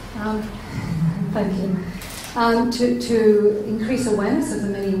 Thank you. To increase awareness of the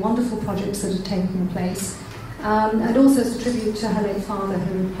many wonderful projects that are taking place, and also as a tribute to her late father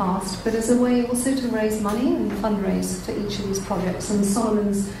who had passed, but as a way also to raise money and fundraise for each of these projects. And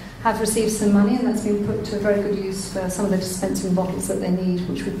Solomons have received some money, and that's been put to a very good use for some of the dispensing bottles that they need,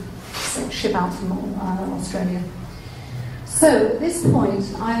 which we ship out from Australia. So at this point,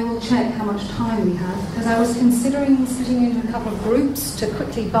 I will check how much time we have, because I was considering splitting into a couple of groups to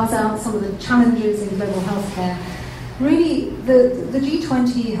quickly buzz out some of the challenges in global healthcare. Really, the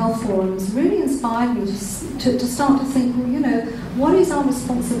G20 health forums really inspired me to start to think, well, you know, what is our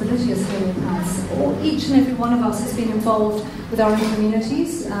responsibility as homeopaths? Or each and every one of us has been involved with our own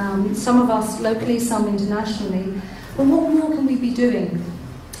communities, some of us locally, some internationally. But what more can we be doing?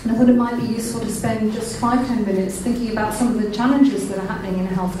 And I thought it might be useful to spend just 5-10 minutes thinking about some of the challenges that are happening in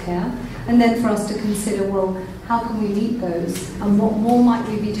healthcare, and then for us to consider, well, how can we meet those, and what more might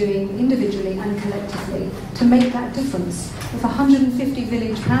we be doing individually and collectively to make that difference? If 150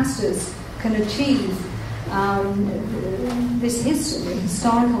 village pastors can achieve this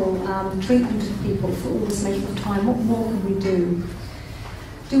historical treatment of people for all this length of time, what more can we do?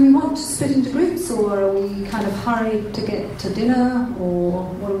 Do we want to split into groups, or are we kind of hurried to get to dinner, or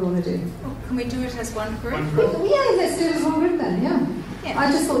what do we want to do? Well, can we do it as one group? Yeah, let's do it as one group then, yeah. I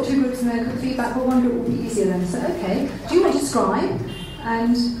just thought 2 groups and then quick feedback, but one group will be easier then. So, okay, do you want to scribe?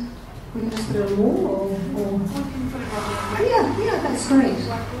 And we can just put it on the wall, or... Yeah, that's great.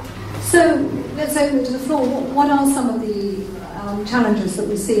 So, let's open it to the floor. What are some of the challenges that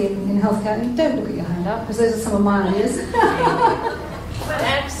we see in healthcare? And don't look at your hand up, because those are some of my ideas.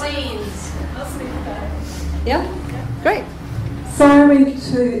 Vaccines. Yeah? Great. So I went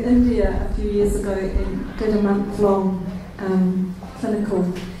to India a few years ago and did a month-long clinical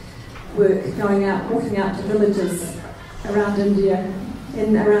work, walking out to villages around India,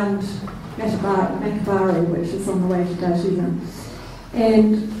 around Makabari, which is on the way to Darjeeling,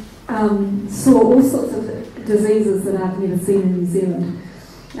 and saw all sorts of diseases that I've never seen in New Zealand.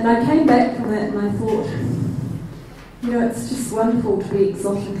 And I came back from that and I thought, you know, it's just wonderful to be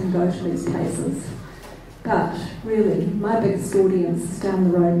exotic and go to these places. But really, my biggest audience is down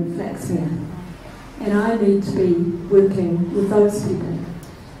the road in Flaxmere. And I need to be working with those people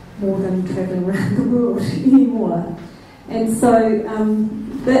more than travelling around the world anymore. And so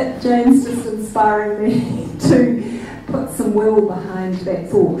that Jane's just inspiring me to put some will behind that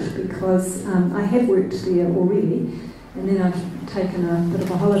thought, because I have worked there already, and then I've taken a bit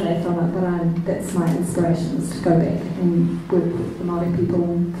of a holiday from it, but that's my inspiration, is to go back and work with the Māori people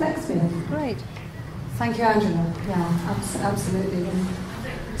in Flaxmere. Great. Thank you, Angela. Yeah, absolutely. I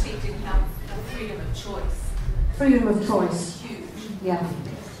think protecting health and freedom of choice. Freedom of choice. Is huge. Yeah.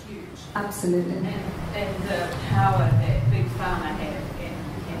 It's huge. Absolutely. And the power that Big Pharma have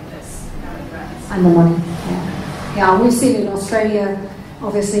in this race. And the money. Yeah, we've seen in Australia,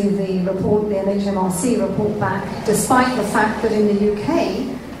 obviously the report, the NHMRC report back, despite the fact that in the UK,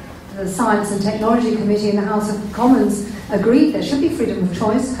 the Science and Technology Committee in the House of Commons agreed there should be freedom of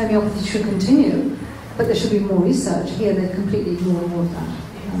choice, homeopathy should continue, but there should be more research. Here they've completely ignored all of that.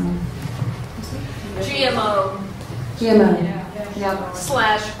 GMO. Yeah.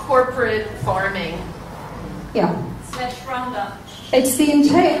 / corporate farming. Yeah. / Roundup. It's the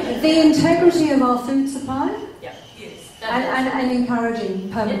integrity of our food supply. Yeah. Yes. And encouraging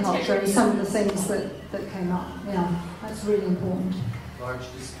permaculture and some of the things that came up. Yeah, that's really important.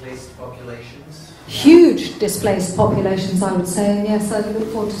 Large displaced populations. Huge displaced populations, I would say. And yes, I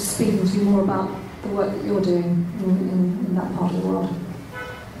look forward to speaking to you more about the work that you're doing in that part of the world.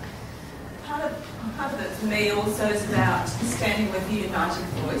 Part of it for me also is about standing with the united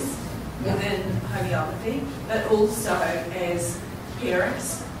voice within homeopathy, but also as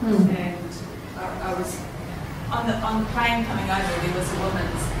parents. And I was on the plane coming over. There was a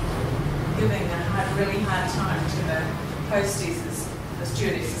woman's giving a really hard time to the hostesses, the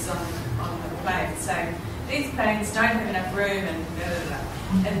stewardesses on the plane, saying, these planes don't have enough room and blah, blah, blah.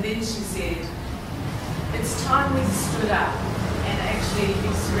 And then she said, it's time we stood up and actually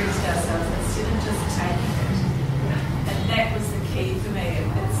expressed ourselves instead of just taking it. And that was the key for me.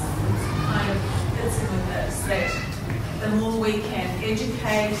 It's kind of fits in with this, that the more we can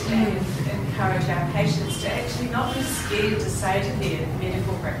educate and encourage our patients to actually not be scared to say to their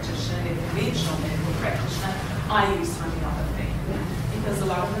medical practitioner, their conventional medical practitioner, I use homeopathy. Because a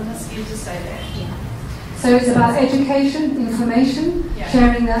lot of them are scared to say that. So it's about education, information,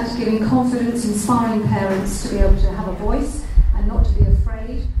 sharing that, giving confidence, inspiring parents to be able to have a voice and not to be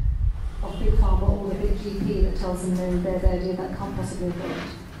afraid of Big Pharma or the big GP that tells them they're there, that can't possibly avoid it.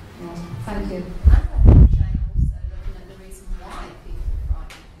 Yeah. Thank you. Jane, also looking at the reason why people are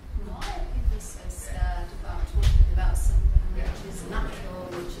frightened. Why are people so scared about talking about something which is natural,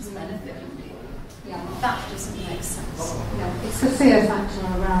 which is benefiting people? Yeah. That doesn't make sense. Yeah. It's the fear factor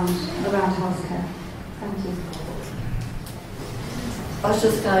around healthcare. Thank you. I was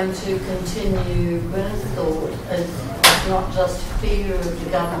just going to continue Gwyneth's thought. It's not just fear of the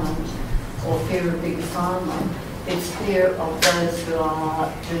government or fear of big pharma, it's fear of those who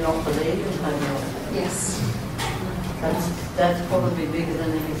do not believe in homeopathy. Yes. That's probably bigger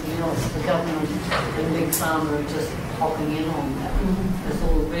than anything else. The government and big pharma are just hopping in on that. There's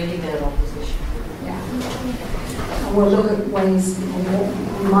already that opposition. Yeah. And we'll look at ways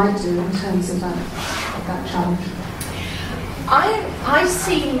what we might do in terms of that challenge. I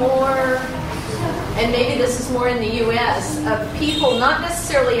see more, and maybe this is more in the US, of people not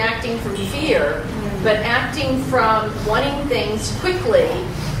necessarily acting from fear, but acting from wanting things quickly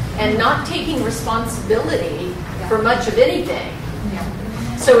and not taking responsibility for much of anything.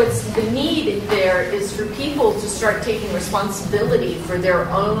 So it's the need there is for people to start taking responsibility for their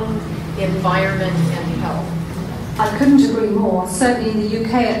own environment and health. I couldn't agree more. Certainly in the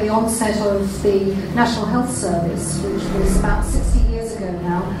UK, at the onset of the National Health Service, which was about 60 years ago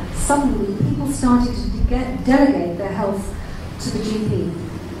now, suddenly people started to delegate their health to the GP.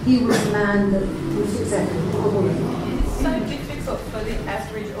 He was the man that was executive, or woman. It's so difficult for the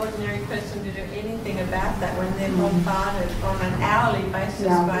average, ordinary person to do anything about that when they're bombarded on an hourly basis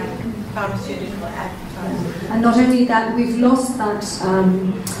by pharmaceutical advertising. And not only that, we've lost that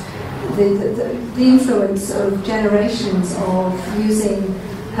the influence of generations of using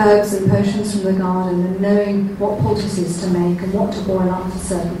herbs and potions from the garden and knowing what poultices to make and what to boil up for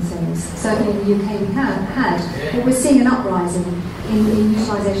certain things. Certainly in the UK we had, but we're seeing an uprising in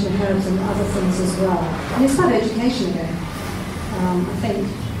utilisation of herbs and other things as well. And it's about education again, I think.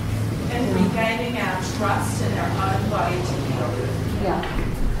 And regaining our trust in our own body to heal. Yeah.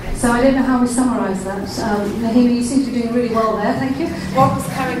 So I don't know how we summarise that. Nahima, you seem to be doing really well there, thank you. What was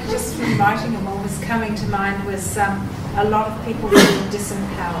coming, just from writing them, what was coming to mind was a lot of people being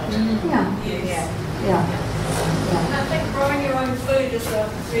disempowered. Yeah. And I think growing your own food is a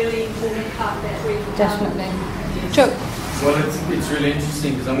really important part of that we've Definitely. Chuck. Well, it's really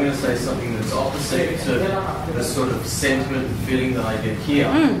interesting because I'm going to say something that's opposite to the sort of sentiment and feeling that I get here,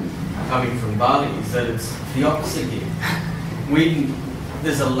 coming from Bali, is that it's the opposite here.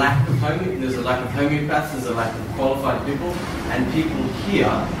 There's a lack of homeopaths, there's a lack of qualified people, and people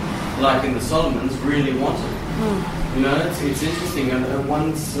here, like in the Solomons, really want it. You know, it's interesting. On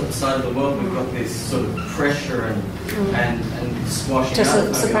one side of the world, we've got this sort of pressure and squashing just out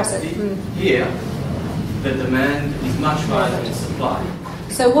of suppress it. Here, the demand is much higher than the supply.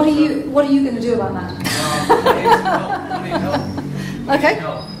 So what are you going to do about that? I need help. Okay,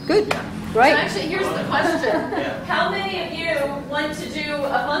 good. Great. So actually, here's the question. How many of you want to do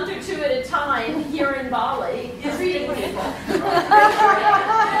a month or two at a time here in Bali treating people? 1, 2,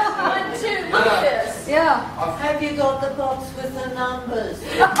 look at this. Yeah. Have you got the box with the numbers?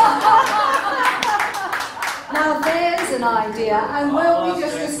 Now there's an idea, and weren't we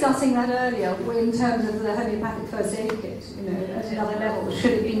just discussing that earlier in terms of the homeopathic first aid kit, at another level?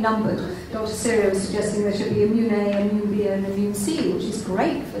 Should it be numbered? Dr. Syria was suggesting there should be immune A, immune B, and immune C, which is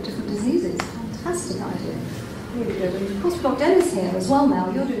great for different diseases. Fantastic idea. Really good. And of course we've got Dennis here as well now.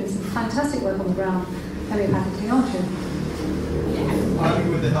 You're doing some fantastic work on the ground homeopathically, aren't you? I think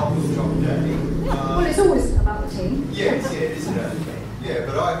with the help of Dr. Jamie. Well, it's always about the team. Yes, it is about the team. Yeah,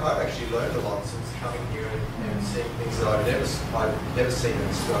 but I've actually learned a lot since coming here and seeing things that I've never seen in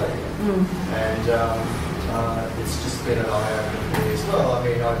Australia. And it's just been an eye-opener for me as well. I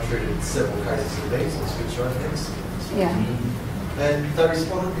mean, I've treated several cases of measles, which are inexpensive. Yeah. And they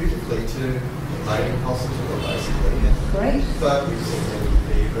responded beautifully to mating hospital, basically. Great. But we've seen dengue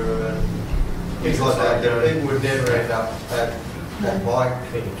fever and things like that. People would never end up at my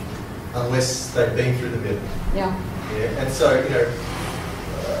clinic unless they've been through the middle. Yeah. Yeah. And so,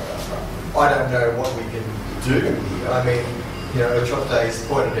 I don't know what we can do here. I mean, Ochotte's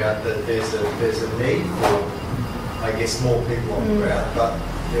pointed out that there's a need for, I guess, more people on the ground, but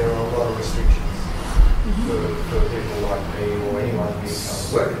there are a lot of restrictions for people like me or anyone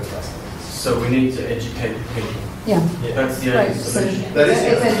who's working with us. So we need to educate the people. Yeah. That's the only solution. That is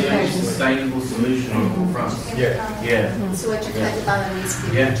the only sustainable solution on all fronts. Yeah. So educate the Balinese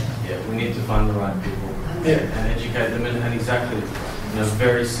people. Yeah. We need to find the right people and educate them, and exactly,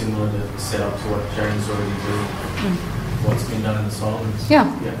 very similar to set up to what Jane's already doing. What's been done in the Solomons. Yeah.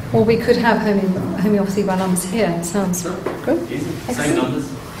 Well, we could have homeopathy Balams here. It sounds good. Easy. Same numbers.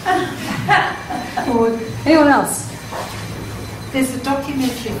 Anyone else? There's a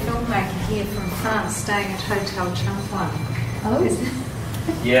documentary filmmaker here from France staying at Hotel Champlain. Oh.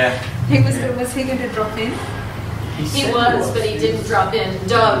 Yeah. Was he going to drop in? He was, but he didn't drop in.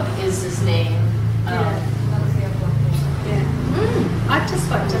 Doug is his name. I'd just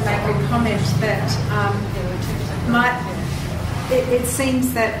like to make a comment that it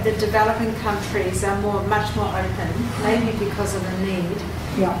seems that the developing countries are much more open, maybe because of the need.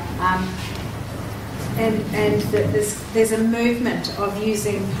 Yeah. And that there's a movement of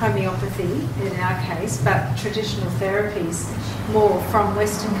using homeopathy in our case, but traditional therapies more from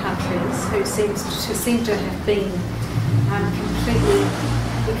Western countries who seem to have been completely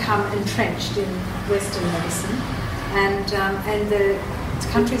become entrenched in Western medicine, and the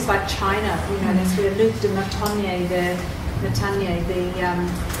countries like China, that's where Luc de Montagnier, the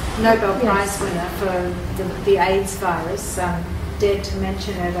Nobel Prize winner for the AIDS virus, dared to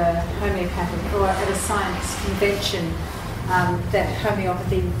mention at a homeopathic or at a science convention that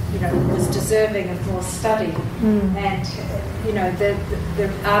homeopathy, was deserving of more study. And the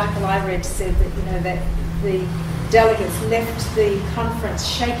article I read said that that the delegates left the conference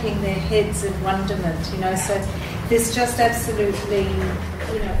shaking their heads in wonderment. So there's just absolutely,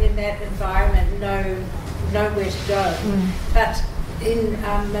 in that environment, nowhere to go. But in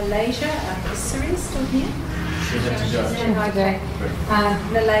Malaysia, is Siri still here? Okay.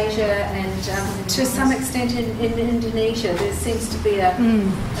 Malaysia and to some extent in Indonesia, there seems to be a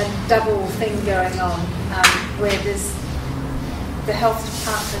double thing going on where the health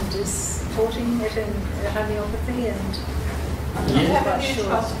department is supporting it in homeopathy, and we have a huge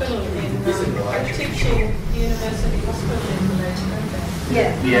hospital a teaching university hospital in Malaysia.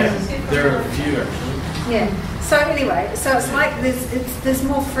 Yeah, there are a few actually. Yeah. So anyway, so it's like there's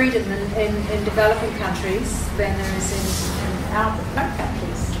more freedom in developing countries than there is in our home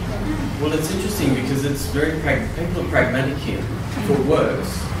countries. Well, it's interesting because it's very people are pragmatic here. If it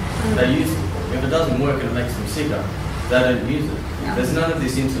works, they use it. If it doesn't work and it makes them sicker, they don't use it. Yeah. There's none of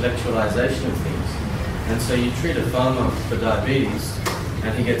this intellectualization of things. And so you treat a farmer for diabetes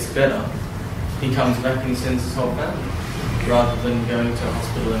and he gets better, he comes back and he sends his whole family, rather than going to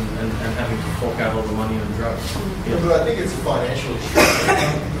hospital and having to fork out all the money on drugs. Yeah, but I think it's a financial issue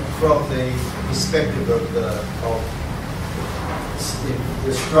from the perspective of in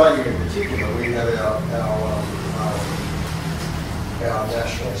Australia in particular. We have our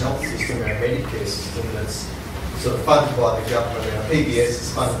national health system, our Medicare system, that's sort of funded by the government. Our PBS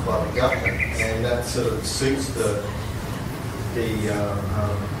is funded by the government, and that sort of suits the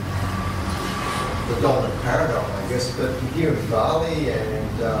dominant paradigm, I guess. But here in Bali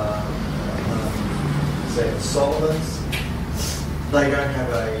and say in Solomons, they don't have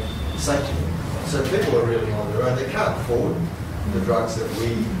a safety net. So people are really on their own. They can't afford the drugs that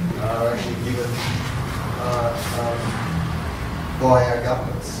we are actually given by our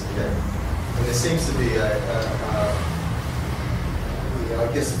governments. Okay? And there seems to be I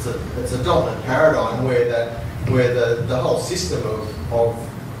guess it's a dominant paradigm where the whole system of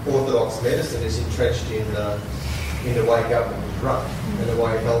orthodox medicine is entrenched in the way government is run and the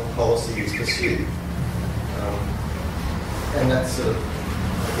way health policy is pursued, and that's sort of,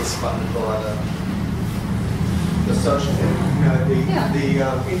 I guess, funded by the social,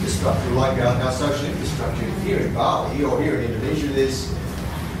 the infrastructure, like our social infrastructure here in Bali or here in Indonesia.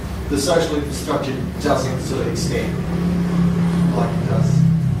 The social infrastructure doesn't sort of extend like it does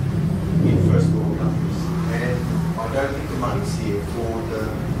in first world countries, and I don't think the money's here for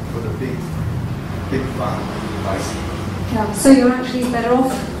the big fund, basically. Yeah, so you're actually better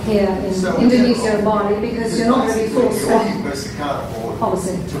off here in Indonesia and Bali because you're not going to be forced to can't afford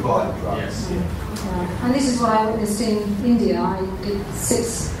policy to buy the drugs. And this is what I witnessed in India. I did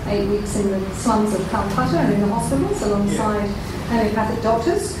 6-8 weeks in the slums of Calcutta and in the hospitals alongside homeopathic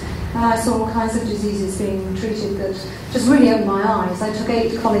doctors. And I saw all kinds of diseases being treated that just really opened my eyes. I took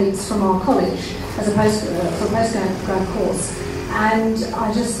 8 colleagues from our college as a postgrad course, And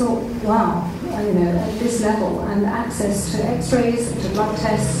I just thought, wow, you know, at this level, and access to x-rays, to blood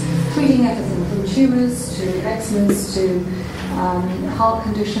tests, treating everything from tumours to eczemas to heart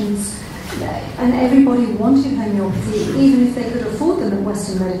conditions. And everybody wanted homeopathy, even if they could afford them at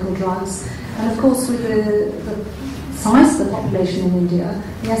Western medical drugs. And of course, with the size of the population in India,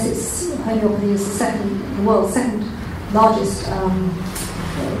 yes, homeopathy is the world's second largest,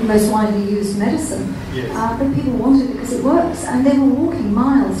 most widely used medicine. Yes. But people wanted it because it works, and they were walking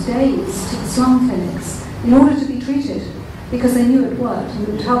miles, days to the slum clinics in order to be treated because they knew it worked and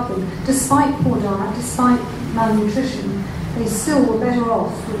it would help them. Despite poor diet, despite malnutrition, they still were better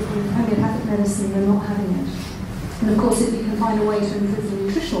off with homeopathic medicine than not having it. And of course, if you can find a way to improve the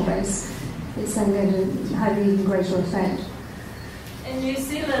nutritional base, it's then going to have an even greater effect. In New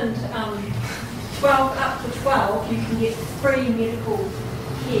Zealand, 12 up to 12, you can get free medical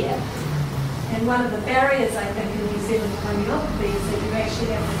care. And one of the barriers, I think, in New Zealand to homeopathy is that you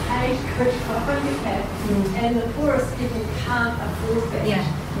actually have to pay to go to a homeopath, and the poorest people can't afford that. Yeah.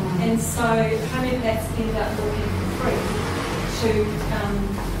 And so homeopaths end up working for free to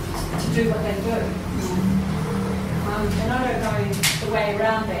do what they do. And I don't know the way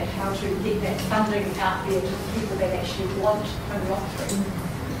around that, how to get that funding out there to people that actually want homeopathy.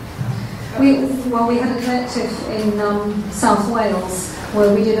 We had a collective in South Wales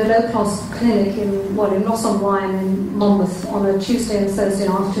where we did a low-cost clinic in Ross on Wye in Monmouth on a Tuesday and Thursday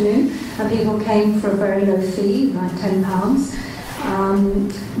afternoon, and people came for a very low fee, like £10.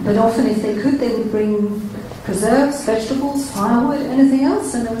 But often, if they could, they would bring preserves, vegetables, firewood, anything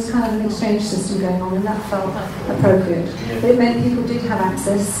else, and there was kind of an exchange system going on, and that felt appropriate. But it meant people did have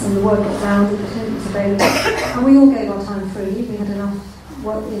access, and the word got round, and the clinic was available, and we all gave our time free. We had enough,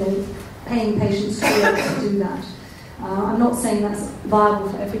 paying patients to be able to do that. I'm not saying that's viable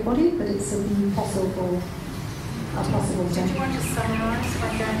for everybody, but it's a possible thing. Do you want to summarise by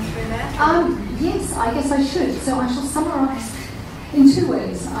going through that? Yes, I guess I should. So I shall summarise in two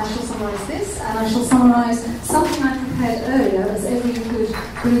ways. I shall summarise this, and I shall summarise something I prepared earlier, as every good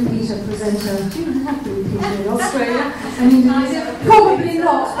Blue Peter presenter. Do you have Blue Peter in Australia and Indonesia? Probably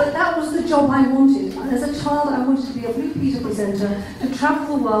not, but that was the job I wanted. As a child, I wanted to be a Blue Peter presenter, to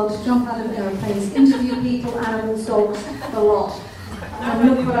travel the world, to jump out of aeroplanes, interview people, animals, dogs, a lot. And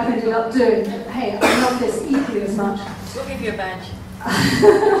look what I ended up doing. Hey, I love this equally as much. We'll give you a badge.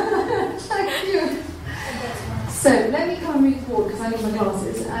 Thank you. So let me come and read the board because I need my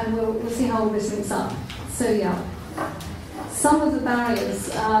glasses, and we'll see how all this links up. So yeah, some of the barriers.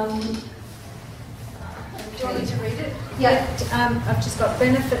 Do you want me to read it? Yeah. I've just got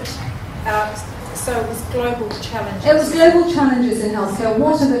benefit. So it was global challenges. It was global challenges in healthcare.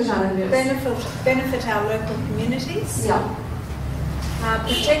 What are the challenges? Benefit our local communities. Yeah.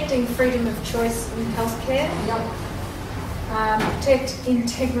 Protecting freedom of choice in healthcare. Yeah. Protect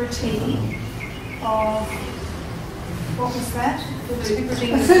integrity of. What was that? Food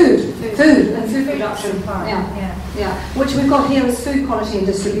and food production. Yeah. Which we've got here is food quality and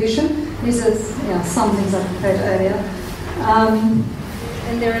distribution. These are some things I prepared earlier.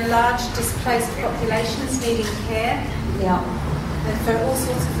 And there are large displaced populations needing care. Yeah. And for all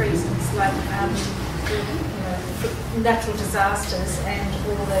sorts of reasons, like natural disasters and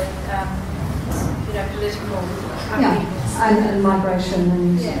all the political upheavals. And migration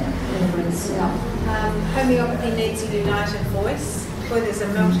and immigrants. Yeah. Homeopathy needs a united voice. Boy, there's a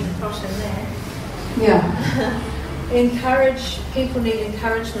melting pot in there. Yeah. People need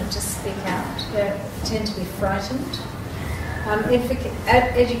encouragement to speak out. They tend to be frightened.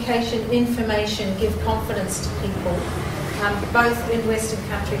 Education, information give confidence to people, both in Western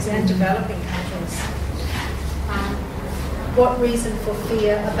countries and developing countries. What reason for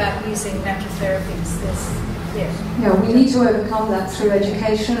fear about using natural therapies? Yeah, we need to overcome that through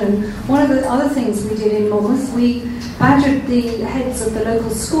education. And one of the other things we did in Monmouth, we badgered the heads of the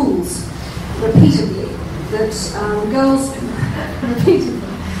local schools repeatedly, that girls repeatedly.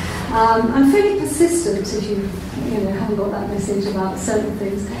 I'm fairly persistent if you haven't got that message about certain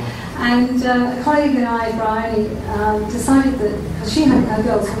things. And a colleague and I, Bryony, decided that, because she had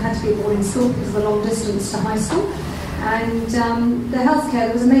girls who had to be at boarding school because of the long distance to high school, and the healthcare,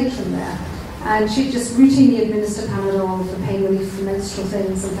 there was a matron there. And she'd just routinely administer Panadol for pain relief for menstrual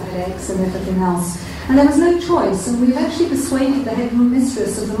things and for headaches and everything else. And there was no choice, and we've actually persuaded the head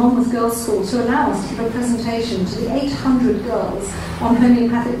mistress of the Monmouth Girls' School to allow us to give a presentation to the 800 girls on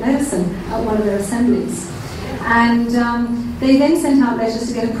homeopathic medicine at one of their assemblies. And they then sent out letters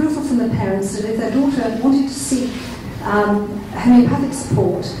to get approval from the parents that if their daughter wanted to seek homeopathic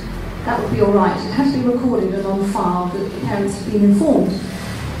support, that would be all right. It had to be recorded and on file that the parents had been informed.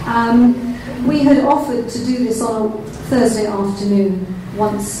 We had offered to do this on a Thursday afternoon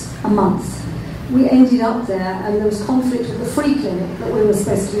once a month. We ended up there, and there was conflict with the free clinic that we were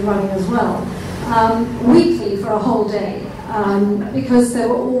supposed to be running as well, weekly for a whole day, because there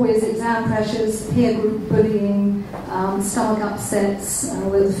were always exam pressures, peer group bullying, stomach upsets,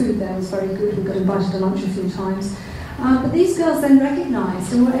 although the food there was very good. We got invited to lunch a few times. But these girls then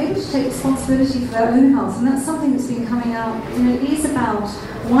recognised and were able to take responsibility for their own health, and that's something that's been coming out. You know, it is about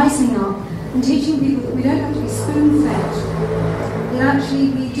wising up and teaching people that we don't have to be spoon-fed. That actually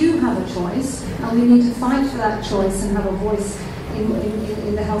we do have a choice, and we need to fight for that choice and have a voice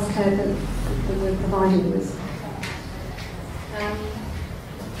in the healthcare that we're provided with.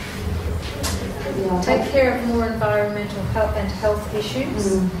 Take care of more environmental health and health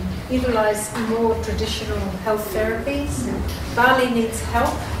issues. Utilise more traditional health therapies. Bali needs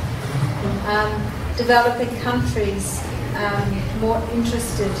help. Developing countries more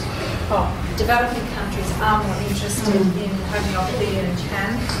interested. Developing countries are more interested in homeopathy and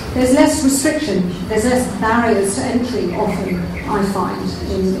Chan. There's less restriction, there's less barriers to entry often, I find,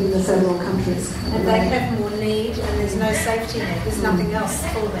 in the third world countries. And they have more need, and there's no safety net, there's nothing else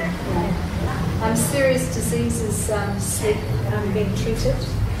for them. Serious diseases sleep being treated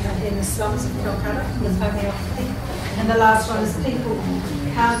in the slums of Calcutta with homeopathy. And the last one is people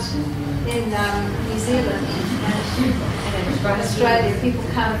can't, in New Zealand and Australia, people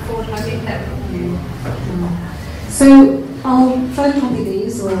can't afford homeopathy. So I'll photocopy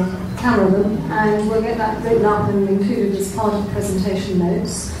these or camera them, and we'll get that written up and included as part of the presentation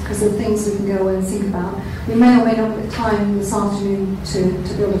notes, because there are things we can go away and think about. We may or may not get time this afternoon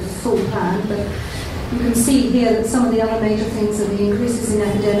to build a full plan, but you can see here that some of the other major things are the increases in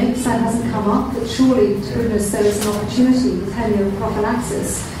epidemics. That hasn't come up, but surely, to goodness, there is an opportunity with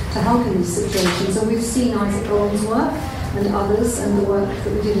homeoprophylaxis to help in these situations. And we've seen Isaac Gold's work and others, and the work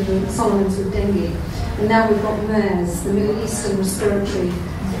that we did in the Solomons with dengue. And now we've got MERS, the Middle Eastern Respiratory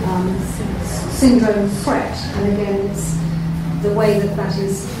Syndrome threat. And again, it's the way that that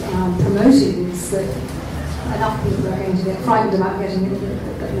is promoted is that enough people are going to get frightened about getting it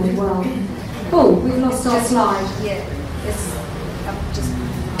that may well. Oh, we've lost our slide. Yeah, it's just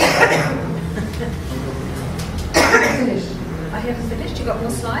finished. I haven't finished. You got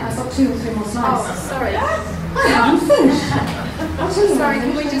more slides? I've got 2 or 3 more slides. Oh, sorry. I haven't finished. Sorry,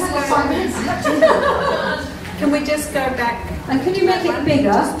 can we just go 5 minutes? Can we just go back? And can you make it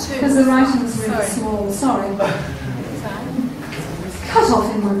bigger? Because the writing's really small. Sorry. Cut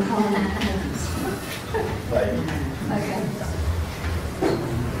off in my prime. Okay.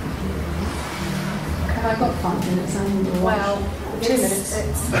 Have I got 5 minutes? Well, 2 minutes.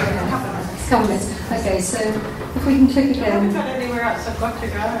 It's a couple of minutes. Okay, so if we can click I again. haven't got anywhere else I've got to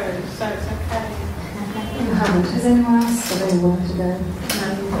go, so it's okay. You haven't. Has anyone else got anywhere to go? No.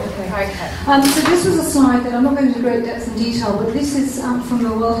 Okay. So this was a slide that I'm not going into great depth and detail, but this is from the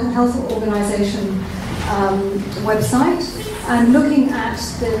World Health Organization website, and looking at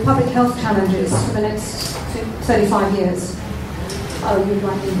the public health challenges for the next 35 years. Oh, you'd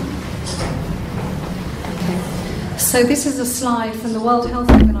like me. So this is a slide from the World Health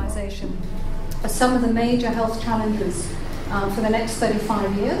Organization of some of the major health challenges for the next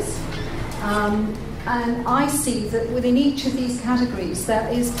 35 years. And I see that within each of these categories there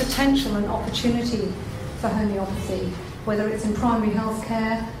is potential and opportunity for homeopathy, whether it's in primary health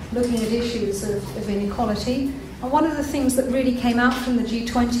care, looking at issues of inequality. And one of the things that really came out from the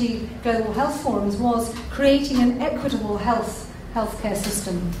G20 Global Health Forums was creating an equitable healthcare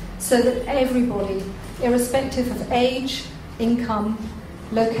system so that everybody, irrespective of age, income,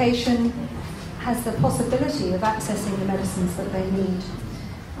 location, has the possibility of accessing the medicines that they need.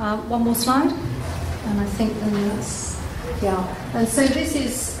 One more slide, and I think then that's, And so this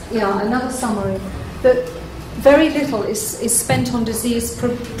is, another summary, that very little is spent on disease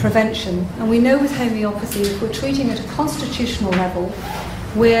prevention. And we know with homeopathy, if we're treating at a constitutional level,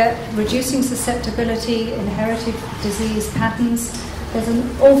 we're reducing susceptibility, inherited disease patterns. There's an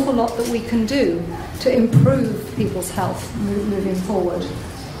awful lot that we can do to improve people's health moving forward.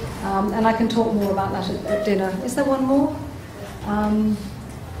 And I can talk more about that at dinner. Is there one more?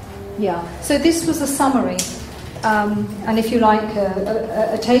 So this was a summary, and if you like,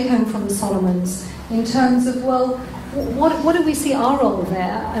 a take-home from the Solomons in terms of, well, what do we see our role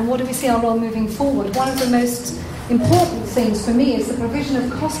there, and what do we see our role moving forward? One of the most important things for me is the provision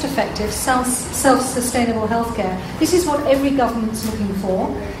of cost-effective, self-sustainable healthcare. This is what every government's looking for.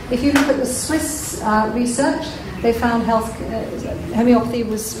 If you look at the Swiss research, they found homeopathy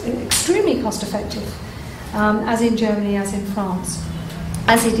was extremely cost-effective, as in Germany, as in France,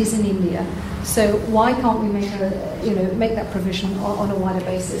 as it is in India. So why can't we make that provision on a wider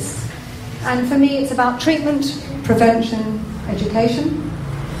basis? And for me, it's about treatment, prevention, education,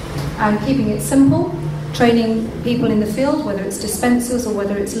 and keeping it simple, training people in the field, whether it's dispensers or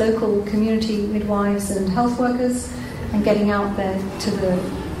whether it's local community midwives and health workers, and getting out there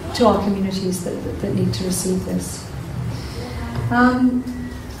to our communities that need to receive this. And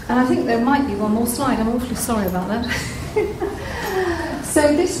I think there might be one more slide. I'm awfully sorry about that.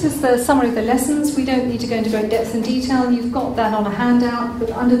 So this was the summary of the lessons. We don't need to go into great depth and detail. You've got that on a handout,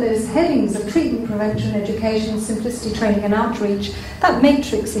 but under those headings of treatment, prevention, education, simplicity, training and outreach, that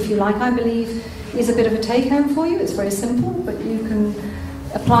matrix, if you like, I believe, is a bit of a take-home for you. It's very simple, but you can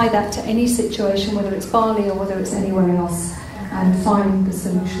apply that to any situation, whether it's Bali or whether it's anywhere else, and find the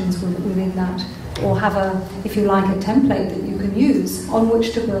solutions within that, or have if you like, a template that you can use on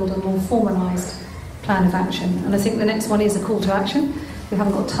which to build a more formalised plan of action. And I think the next one is a call to action. We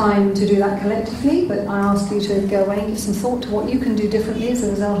haven't got time to do that collectively, but I ask you to go away and give some thought to what you can do differently as a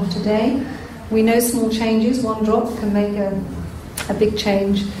result of today. We know small changes, one drop, can make a big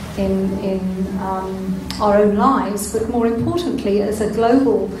change in our own lives, but more importantly, as a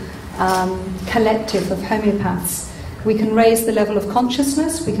global collective of homeopaths, we can raise the level of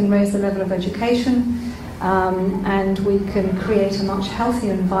consciousness, we can raise the level of education, and we can create a much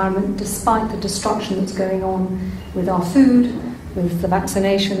healthier environment despite the destruction that's going on with our food, with the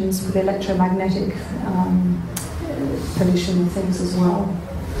vaccinations, with electromagnetic pollution and things as well.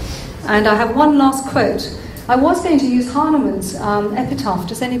 And I have one last quote. I was going to use Hahnemann's epitaph.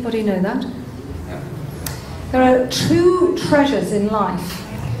 Does anybody know that? There are two treasures in life.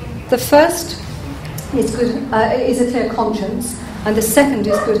 The first is a clear conscience, and the second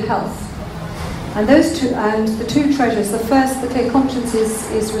is good health. And the two treasures, the first, the clear conscience,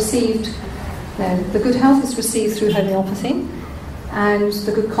 is received. The good health is received through homeopathy, and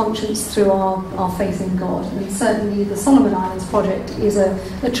the good conscience through our faith in God. And certainly the Solomon Islands project is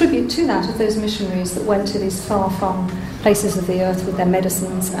a tribute to that, of those missionaries that went to these far-flung places of the earth with their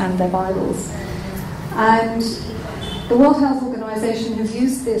medicines and their Bibles. And the World Health Organization has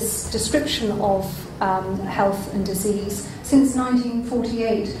used this description of health and disease since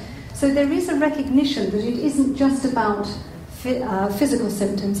 1948. So there is a recognition that it isn't just about physical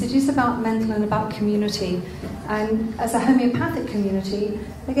symptoms, it is about mental and about community. And as a homeopathic community,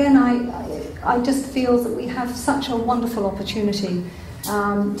 again, I just feel that we have such a wonderful opportunity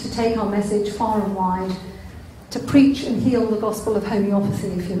to take our message far and wide, to preach and heal the gospel of homeopathy,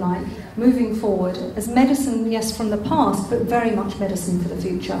 if you like, moving forward as medicine, yes, from the past, but very much medicine for the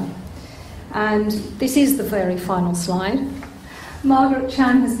future. And this is the very final slide. Margaret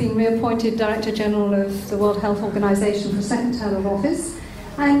Chan has been reappointed Director General of the World Health Organization for a second term of office,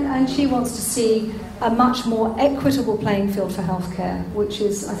 and she wants to see a much more equitable playing field for healthcare, which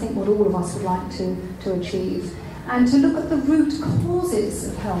is, I think, what all of us would like to achieve, and to look at the root causes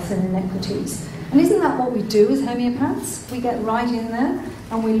of health and inequities. And isn't that what we do as homeopaths? We get right in there,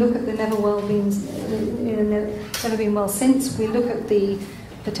 and we look at the never been well since. We look at the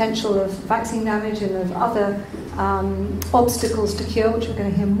potential of vaccine damage and of other obstacles to cure, which we're going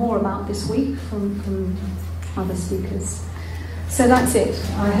to hear more about this week from other speakers. So that's it.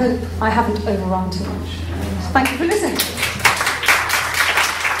 I hope I haven't overrun too much. Thank you for listening.